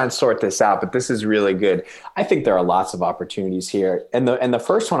 Let me try and sort this out, but this is really good. I think there are lots of opportunities here. And the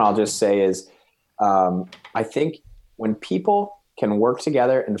first one I'll just say is, I think when people can work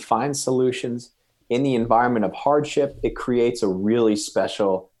together and find solutions in the environment of hardship, it creates a really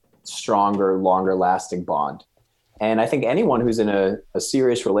special, stronger, longer lasting bond. And I think anyone who's in a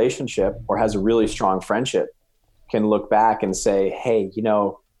serious relationship or has a really strong friendship can look back and say, hey,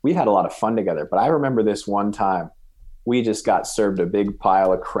 we've had a lot of fun together, but I remember this one time we just got served a big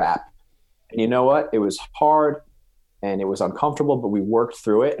pile of crap. And you know what? It was hard and it was uncomfortable, but we worked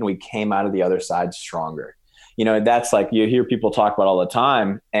through it and we came out of the other side stronger. That's like you hear people talk about all the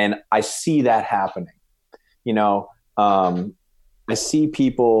time, and I see that happening. I see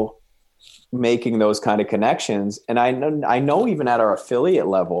people making those kind of connections, and I know even at our affiliate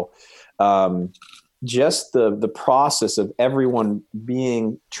level, just the process of everyone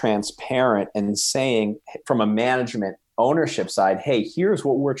being transparent and saying from a management ownership side, hey, here's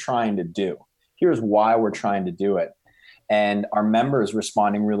what we're trying to do. Here's why we're trying to do it. And our members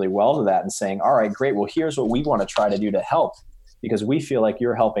responding really well to that and saying, all right, great. Well, here's what we want to try to do to help, because we feel like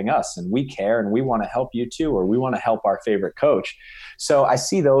you're helping us and we care and we want to help you too, or we want to help our favorite coach. So I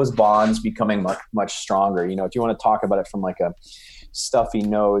see those bonds becoming much, much stronger. If you want to talk about it from like a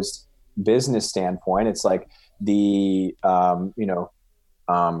stuffy-nosed business standpoint, it's like the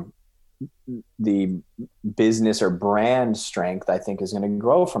business or brand strength, I think, is going to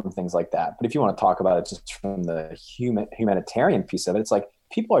grow from things like that. But if you want to talk about it just from the humanitarian piece of it, it's like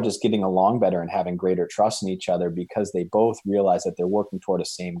people are just getting along better and having greater trust in each other because they both realize that they're working toward a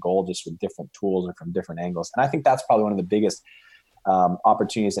same goal, just with different tools or from different angles. And I think that's probably one of the biggest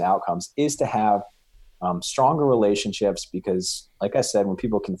opportunities and outcomes, is to have stronger relationships, because like I said, when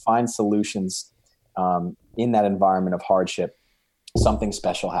people can find solutions in that environment of hardship, something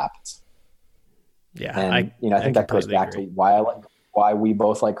special happens. Yeah. And I think that goes back to why we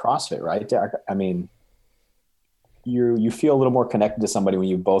both like CrossFit, right, Derek? I mean, you feel a little more connected to somebody when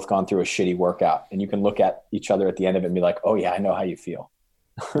you've both gone through a shitty workout, and you can look at each other at the end of it and be like, oh yeah, I know how you feel.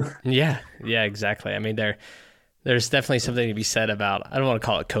 Yeah, exactly. I mean, there's definitely something to be said about, I don't want to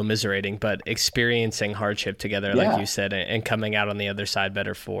call it commiserating, but experiencing hardship together, like you said, and coming out on the other side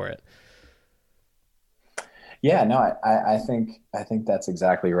better for it. Yeah, no, I think that's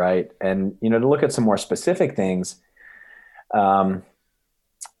exactly right. And, to look at some more specific things,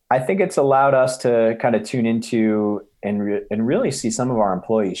 I think it's allowed us to kind of tune into and really see some of our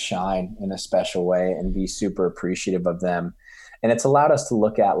employees shine in a special way and be super appreciative of them. And it's allowed us to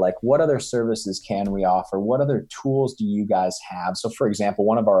look at like, what other services can we offer? What other tools do you guys have? So for example,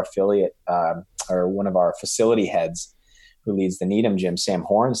 one of our affiliate or one of our facility heads who leads the Needham gym, Sam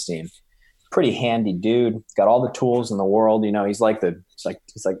Horenstein, pretty handy dude, got all the tools in the world. You know, he's like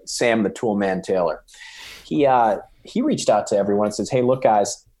Sam, the tool man Taylor. He reached out to everyone and says, hey, look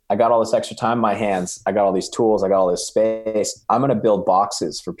guys, I got all this extra time in my hands. I got all these tools. I got all this space. I'm going to build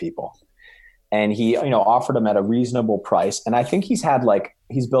boxes for people. And he, offered them at a reasonable price. And I think he's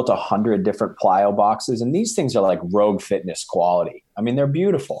built 100 different plyo boxes. And these things are like Rogue Fitness quality. I mean, they're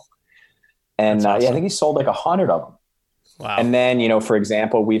beautiful. And awesome. I think he sold like 100 of them. Wow. And then, for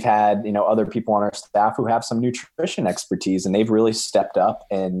example, we've had, other people on our staff who have some nutrition expertise, and they've really stepped up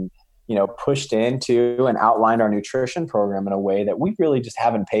and, pushed into and outlined our nutrition program in a way that we really just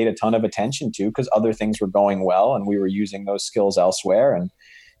haven't paid a ton of attention to because other things were going well and we were using those skills elsewhere. And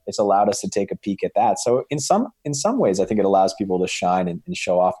it's allowed us to take a peek at that. So in some ways, I think it allows people to shine and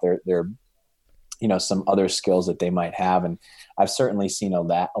show off their some other skills that they might have. And I've certainly seen a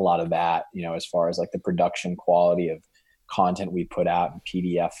lot of that, as far as like the production quality of content we put out in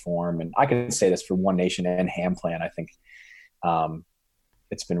PDF form. And I can say this for One Nation and Ham Plan. I think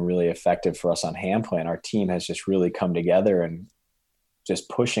it's been really effective for us on Ham Plan. Our team has just really come together and just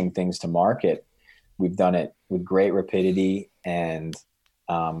pushing things to market. We've done it with great rapidity, and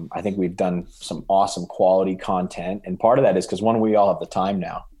I think we've done some awesome quality content. And part of that is because one, we all have the time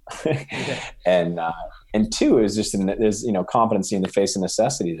now. and two is just there's competency in the face of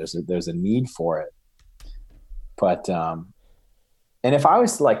necessity. There's a need for it. But and if I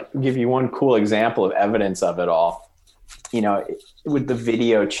was to like give you one cool example of evidence of it all, with the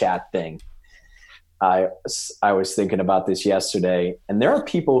video chat thing, I was thinking about this yesterday, and there are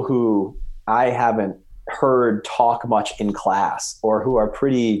people who I haven't heard talk much in class, or who are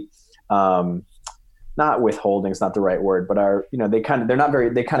pretty not withholding is not the right word, but are they kind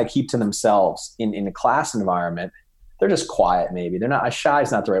of keep to themselves in a class environment. They're just quiet. Maybe they're not shy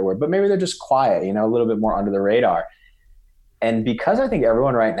is not the right word, but maybe they're just quiet, a little bit more under the radar. And because I think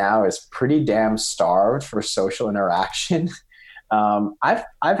everyone right now is pretty damn starved for social interaction, I've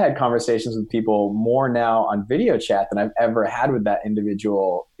had conversations with people more now on video chat than I've ever had with that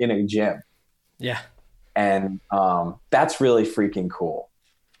individual in a gym. Yeah. And that's really freaking cool.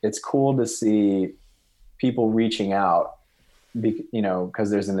 It's cool to see people reaching out,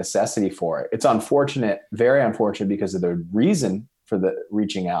 because there's a necessity for it. It's unfortunate, very unfortunate, because of the reason for the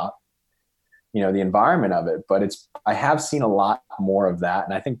reaching out, the environment of it. But I have seen a lot more of that.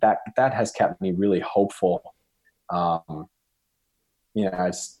 And I think that has kept me really hopeful.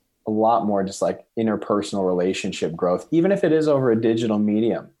 It's a lot more just like interpersonal relationship growth, even if it is over a digital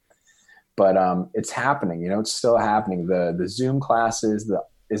medium. But it's happening, it's still happening. The Zoom classes,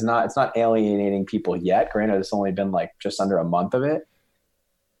 it's not alienating people yet. Granted, it's only been like just under a month of it,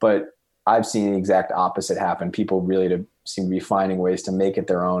 but I've seen the exact opposite happen. People really seem to be finding ways to make it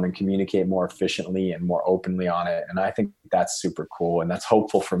their own and communicate more efficiently and more openly on it. And I think that's super cool. And that's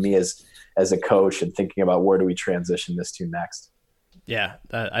hopeful for me as a coach and thinking about where do we transition this to next. Yeah,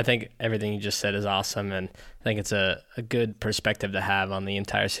 I think everything you just said is awesome. And I think it's a good perspective to have on the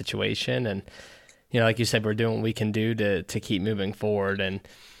entire situation. And, like you said, we're doing what we can do to keep moving forward. And,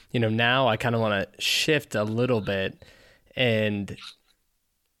 now I kind of want to shift a little bit and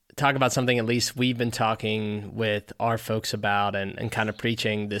talk about something at least we've been talking with our folks about and kind of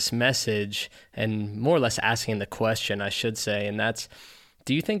preaching this message and more or less asking the question, I should say. And that's,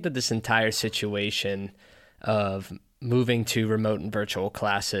 do you think that this entire situation of moving to remote and virtual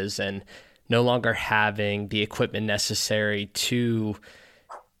classes and no longer having the equipment necessary to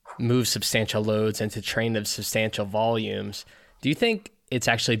move substantial loads and to train of substantial volumes, do you think it's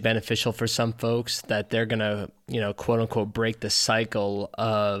actually beneficial for some folks that they're going to, quote unquote, break the cycle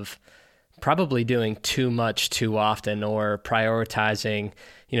of probably doing too much too often or prioritizing,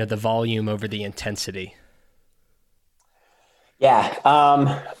 the volume over the intensity? Yeah.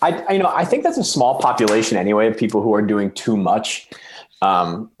 I think that's a small population anyway of people who are doing too much.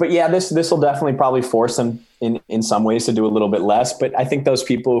 But yeah, this will definitely probably force them in some ways to do a little bit less. But I think those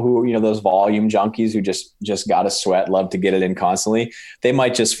people who, those volume junkies who just got to sweat, love to get it in constantly, they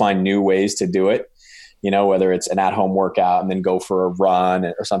might just find new ways to do it, whether it's an at-home workout and then go for a run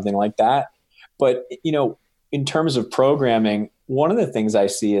or something like that. But, in terms of programming, one of the things I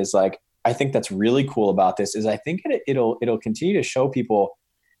see is like, I think that's really cool about this is I think it'll continue to show people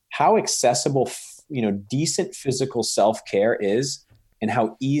how accessible, decent physical self-care is and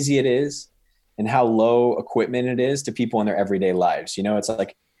how easy it is and how low equipment it is to people in their everyday lives. It's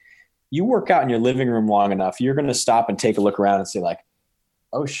like you work out in your living room long enough, you're going to stop and take a look around and say like,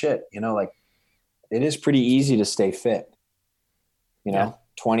 oh shit, like it is pretty easy to stay fit. Yeah.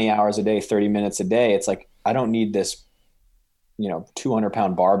 20 hours a day, 30 minutes a day. It's like, I don't need this,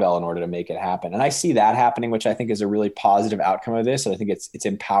 200-pound barbell in order to make it happen. And I see that happening, which I think is a really positive outcome of this. And I think it's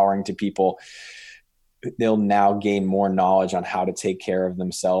empowering to people. They'll now gain more knowledge on how to take care of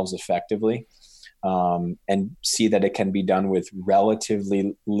themselves effectively, and see that it can be done with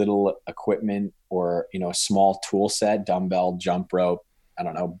relatively little equipment, or, a small tool set, dumbbell, jump rope, I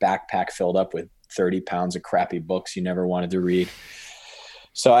don't know, backpack filled up with 30 pounds of crappy books you never wanted to read.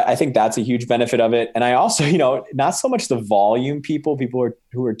 So I think that's a huge benefit of it. And I also, not so much the volume people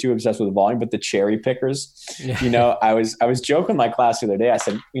who are too obsessed with the volume, but the cherry pickers. Yeah. I was joking in my class the other day. I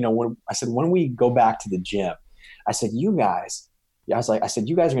said, when we go back to the gym, I said, you guys are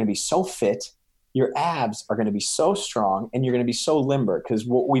going to be so fit. Your abs are going to be so strong, and you're going to be so limber, because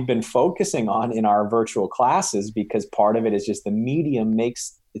what we've been focusing on in our virtual classes, because part of it is just the medium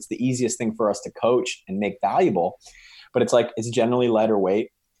it's the easiest thing for us to coach and make valuable. But it's generally lighter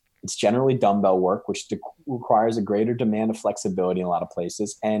weight. It's generally dumbbell work, which requires a greater demand of flexibility in a lot of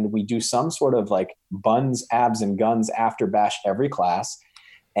places. And we do some sort of like buns, abs, and guns after bash every class.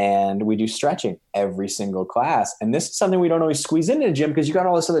 And we do stretching every single class. And this is something we don't always squeeze into the gym, because you got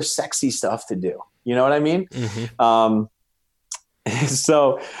all this other sexy stuff to do. You know what I mean? Mm-hmm.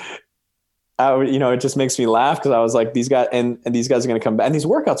 So it just makes me laugh, because I was like, these guys and these guys are going to come back, and these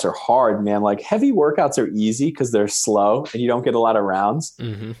workouts are hard, man. Like, heavy workouts are easy because they're slow and you don't get a lot of rounds.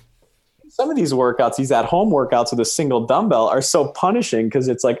 Mm-hmm. Some of these workouts, these at-home workouts with a single dumbbell, are so punishing, because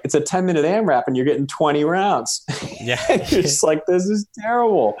it's like, it's a 10-minute AMRAP and you're getting 20 rounds. Yeah. You're just like, this is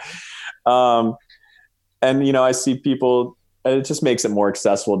terrible. And I see people, it just makes it more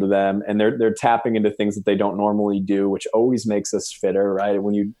accessible to them, and they're tapping into things that they don't normally do, which always makes us fitter, right?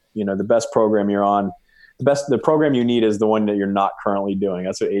 When the best program you're on, the program you need is the one that you're not currently doing.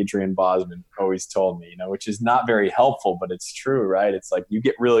 That's what Adrian Bosman always told me, which is not very helpful, but it's true, right? It's like, you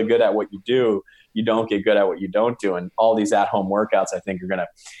get really good at what you do, you don't get good at what you don't do. And all these at-home workouts, I think, are going to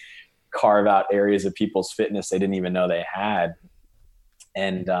carve out areas of people's fitness they didn't even know they had.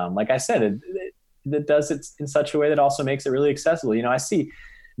 And like I said, it does it in such a way that also makes it really accessible. I see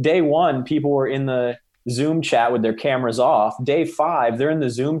day one, people were in the Zoom chat with their cameras off. Day 5, they're in the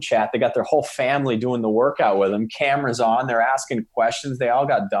Zoom chat. They got their whole family doing the workout with them, cameras on. They're asking questions. They all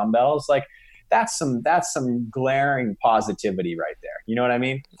got dumbbells. Like, that's some glaring positivity right there. You know what I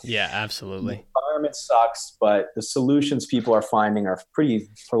mean? Yeah, absolutely. The environment sucks, but the solutions people are finding are pretty,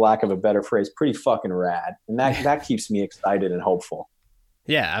 for lack of a better phrase, pretty fucking rad. And that keeps me excited and hopeful.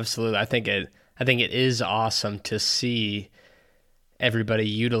 Yeah, absolutely. I think it is awesome to see everybody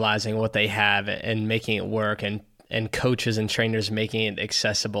utilizing what they have and making it work, and coaches and trainers making it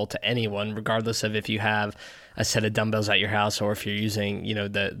accessible to anyone, regardless of if you have a set of dumbbells at your house, or if you're using,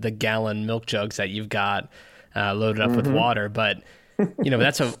 the gallon milk jugs that you've got loaded up with water. But,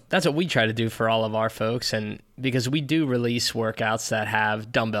 that's what we try to do for all of our folks. And because we do release workouts that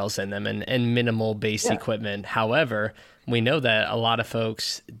have dumbbells in them and minimal base equipment. However, we know that a lot of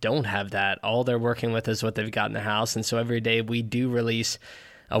folks don't have that. All they're working with is what they've got in the house. And so every day we do release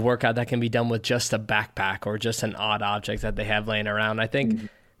a workout that can be done with just a backpack or just an odd object that they have laying around. I think,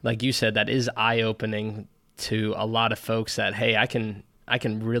 like you said, that is eye-opening to a lot of folks that, hey, I can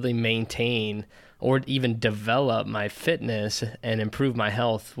really maintain or even develop my fitness and improve my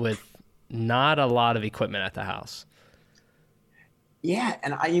health with not a lot of equipment at the house. Yeah.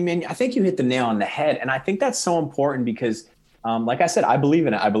 And I think you hit the nail on the head. And I think that's so important because, like I said, I believe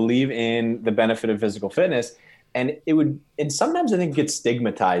in it. I believe in the benefit of physical fitness. And sometimes I think it gets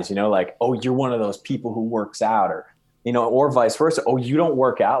stigmatized, like, oh, you're one of those people who works out, or vice versa. Oh, you don't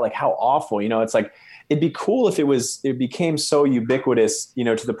work out. Like, how awful, it's like, it'd be cool if it became so ubiquitous,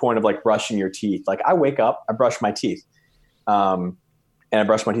 to the point of like brushing your teeth. Like, I wake up, I brush my teeth. And I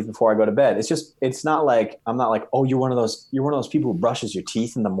brush my teeth before I go to bed. I'm not like, oh, you're one of those people who brushes your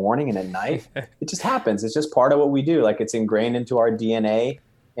teeth in the morning and at night. It just happens. It's just part of what we do. Like, it's ingrained into our DNA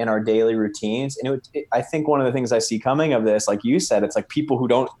and our daily routines. And I think one of the things I see coming of this, like you said, it's like people who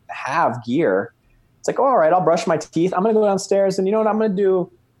don't have gear. It's like, oh, all right, I'll brush my teeth. I'm going to go downstairs and you know what? I'm going to do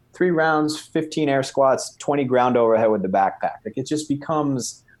 3 rounds, 15 air squats, 20 ground overhead with the backpack. Like, it just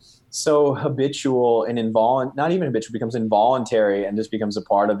becomes so habitual and not even habitual, becomes involuntary and just becomes a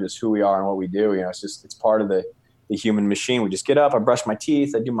part of just who we are and what we do. It's part of the human machine. We just get up, I brush my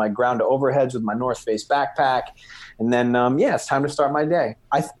teeth, I do my ground to overheads with my North Face backpack. And then, it's time to start my day.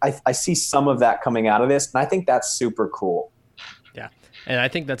 I see some of that coming out of this, and I think that's super cool. Yeah. And I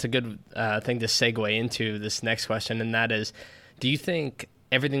think that's a good thing to segue into this next question. And that is, do you think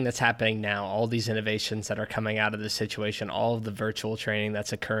everything that's happening now, all these innovations that are coming out of this situation, all of the virtual training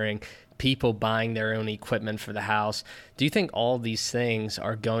that's occurring, people buying their own equipment for the house, do you think all these things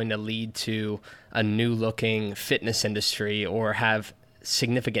are going to lead to a new looking fitness industry or have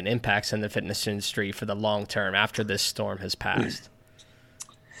significant impacts in the fitness industry for the long term after this storm has passed?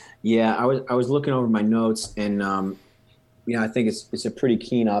 Yeah, I was looking over my notes, and I think it's a pretty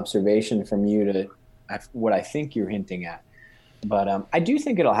keen observation from you to what I think you're hinting at. But I do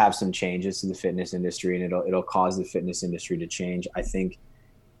think it'll have some changes to the fitness industry, and it'll cause the fitness industry to change. I think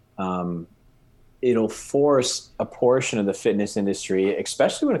it'll force a portion of the fitness industry,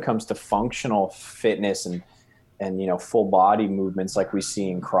 especially when it comes to functional fitness and full body movements like we see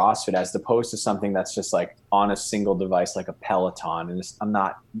in CrossFit, as opposed to something that's just like on a single device like a Peloton. And I'm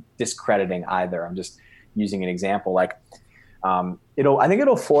not discrediting either. I'm just using an example. Like I think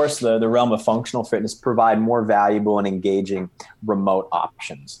it'll force the realm of functional fitness to provide more valuable and engaging remote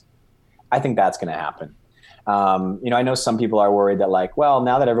options. I think that's going to happen. I know some people are worried that like, well,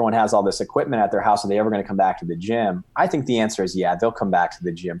 now that everyone has all this equipment at their house, are they ever going to come back to the gym? I think the answer is yeah, they'll come back to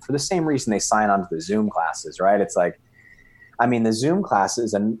the gym for the same reason they sign on to the Zoom classes, right? It's like, I mean, the Zoom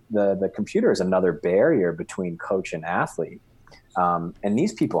classes and the computer is another barrier between coach and athlete. And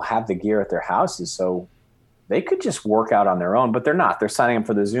these people have the gear at their houses, so they could just work out on their own, but they're not. They're signing up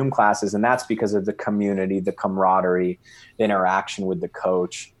for the Zoom classes, and that's because of the community, the camaraderie, the interaction with the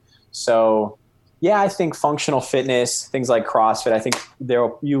coach. So yeah, I think functional fitness, things like CrossFit, I think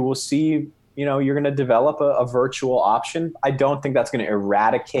you will see, you're going to develop a virtual option. I don't think that's going to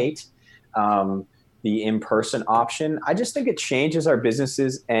eradicate the in-person option. I just think it changes our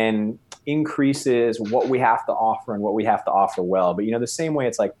businesses and increases what we have to offer and what we have to offer well. But the same way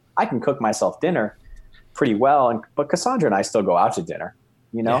it's like I can cook myself dinner pretty well, but Cassandra and I still go out to dinner,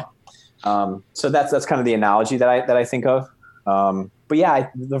 Yeah. So that's kind of the analogy that I think of. But yeah,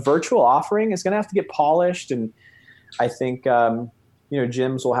 the virtual offering is going to have to get polished, and I think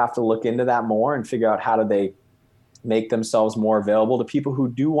gyms will have to look into that more and figure out how do they make themselves more available to people who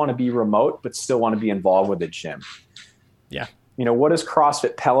do want to be remote but still want to be involved with the gym. Yeah. What does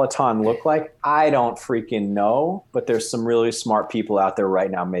CrossFit Peloton look like? I don't freaking know, but there's some really smart people out there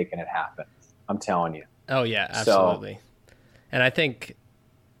right now making it happen. I'm telling you. Oh yeah, absolutely. And I think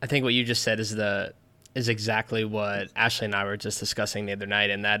what you just said is exactly what Ashley and I were just discussing the other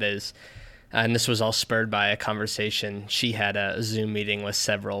night, and that is, and this was all spurred by a conversation. She had a Zoom meeting with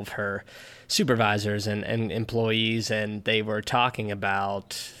several of her supervisors and employees, and they were talking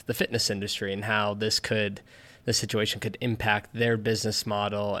about the fitness industry and how this situation could impact their business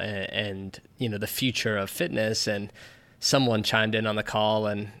model and the future of fitness. And someone chimed in on the call,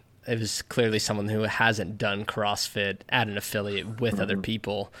 and it was clearly someone who hasn't done CrossFit at an affiliate with other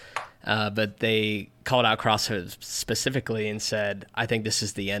people. But they called out CrossFit specifically and said, I think this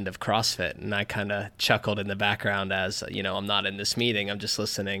is the end of CrossFit. And I kind of chuckled in the background as, I'm not in this meeting, I'm just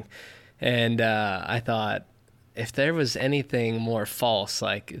listening. And I thought, if there was anything more false,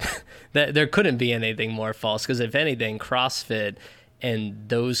 like there couldn't be anything more false, because if anything, CrossFit and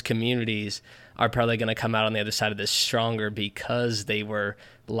those communities are probably going to come out on the other side of this stronger because they were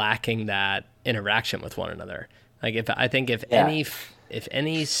lacking that interaction with one another. Like if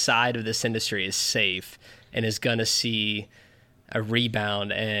any side of this industry is safe and is going to see a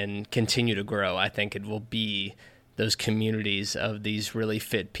rebound and continue to grow, I think it will be those communities of these really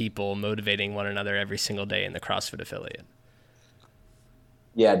fit people motivating one another every single day in the CrossFit affiliate.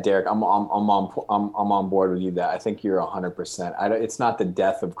 Yeah, Derek, I'm on board with you. That I think you're 100%. It's not the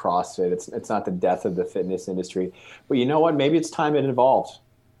death of CrossFit. It's not the death of the fitness industry. But you know what? Maybe it's time it evolved.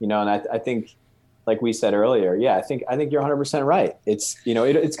 And I think, like we said earlier, yeah, I think you're 100% right. It's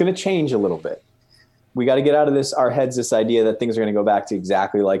it's going to change a little bit. We got to get out of our heads this idea that things are going to go back to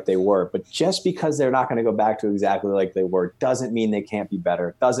exactly like they were. But just because they're not going to go back to exactly like they were doesn't mean they can't be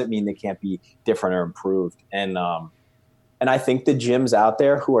better. Doesn't mean they can't be different or improved. And I think the gyms out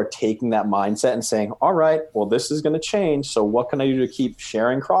there who are taking that mindset and saying, all right, well, this is going to change. So what can I do to keep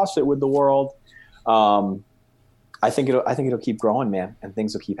sharing CrossFit with the world? I think it'll keep growing, man, and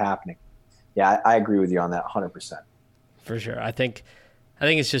things will keep happening. Yeah, I agree with you on that 100%. For sure. I think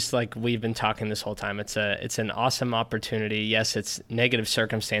it's just like we've been talking this whole time. It's an awesome opportunity. Yes, it's negative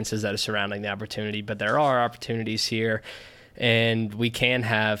circumstances that are surrounding the opportunity, but there are opportunities here, and we can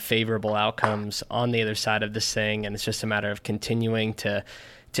have favorable outcomes on the other side of this thing. And it's just a matter of continuing to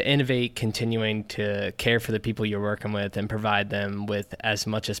innovate, continuing to care for the people you're working with and provide them with as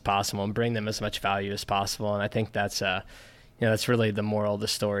much as possible and bring them as much value as possible. And I think that's that's really the moral of the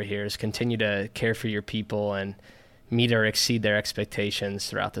story here, is continue to care for your people and meet or exceed their expectations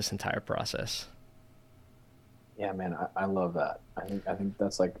throughout this entire process. Yeah, man, I love that. I think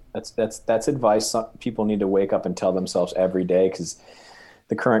that's advice people need to wake up and tell themselves every day, because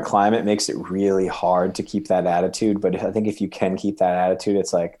the current climate makes it really hard to keep that attitude. But I think if you can keep that attitude,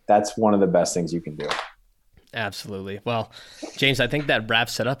 it's like that's one of the best things you can do. Absolutely. Well, James, I think that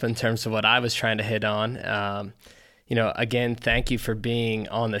wraps it up in terms of what I was trying to hit on. Again, thank you for being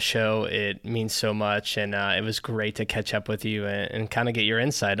on the show. It means so much. And it was great to catch up with you and kind of get your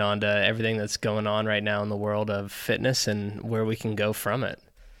insight onto everything that's going on right now in the world of fitness and where we can go from it.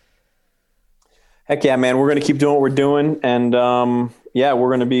 Heck yeah, man. We're going to keep doing what we're doing. And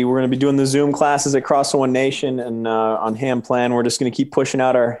we're going to be doing the Zoom classes at Cross One Nation and on Ham Plan. We're just going to keep pushing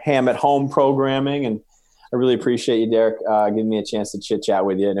out our Ham at Home programming. And I really appreciate you, Derek, giving me a chance to chit chat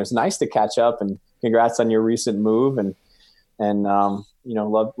with you. And it was nice to catch up, and congrats on your recent move, and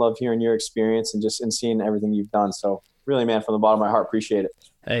love hearing your experience and seeing everything you've done. So really, man, from the bottom of my heart, appreciate it.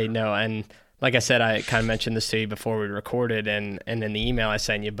 Hey, no. And like I said, I kind of mentioned this to you before we recorded and in the email I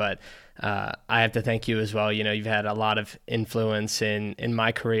sent you, but I have to thank you as well. You've had a lot of influence in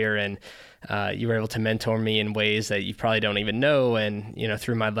my career, and you were able to mentor me in ways that you probably don't even know. And,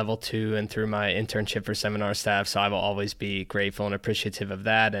 through my level 2 and through my internship for seminar staff. So I will always be grateful and appreciative of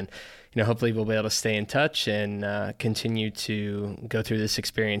that. And, hopefully we'll be able to stay in touch and continue to go through this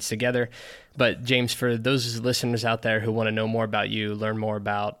experience together. But James, for those listeners out there who want to know more about you, learn more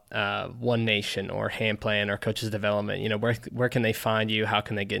about One Nation or Ham Plan or Coaches Development, where can they find you? How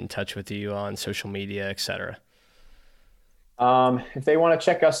can they get in touch with you on social media, et cetera? If they want to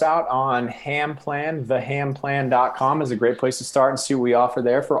check us out on Ham Plan, thehamplan.com is a great place to start and see what we offer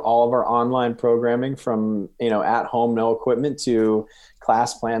there for all of our online programming, from, at home, no equipment, to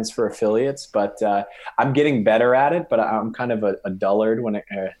class plans for affiliates. But I'm getting better at it, but I'm kind of a dullard when it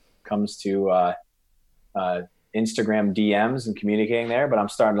comes to Instagram DMs and communicating there, but I'm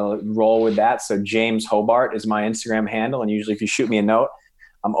starting to roll with that. So James Hobart is my Instagram handle. And usually if you shoot me a note,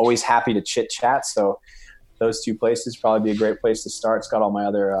 I'm always happy to chit chat. So those two places probably be a great place to start. It's got all my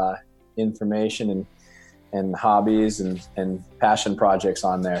other information and hobbies and passion projects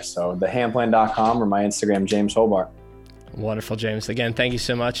on there. So thehamplan.com or my Instagram, James Hobart. Wonderful, James. Again, thank you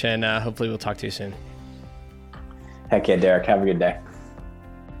so much. And hopefully we'll talk to you soon. Heck yeah, Derek. Have a good day.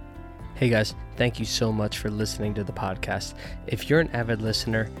 Hey guys, thank you so much for listening to the podcast. If you're an avid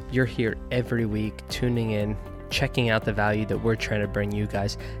listener, you're here every week tuning in, checking out the value that we're trying to bring you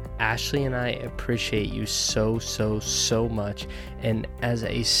guys. Ashley and I appreciate you so much. And as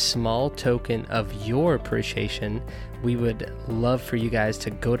a small token of your appreciation, we would love for you guys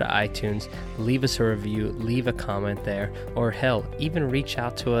to go to iTunes, leave us a review, leave a comment there, or hell, even reach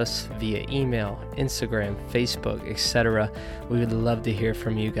out to us via email, Instagram, Facebook, etc. We would love to hear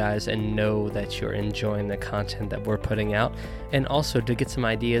from you guys and know that you're enjoying the content that we're putting out, and also to get some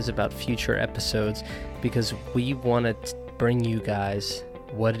ideas about future episodes, because we want to bring you guys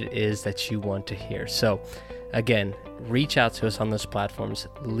what it is that you want to hear. So again, reach out to us on those platforms,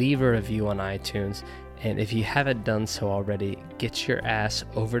 leave a review on iTunes, and if you haven't done so already, get your ass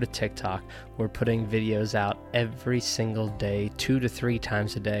over to TikTok. We're putting videos out every single day, 2 to 3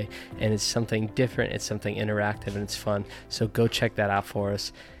 times a day, and it's something different, it's something interactive, and it's fun. So go check that out for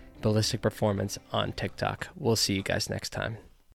us. Ballistic Performance on TikTok. We'll see you guys next time.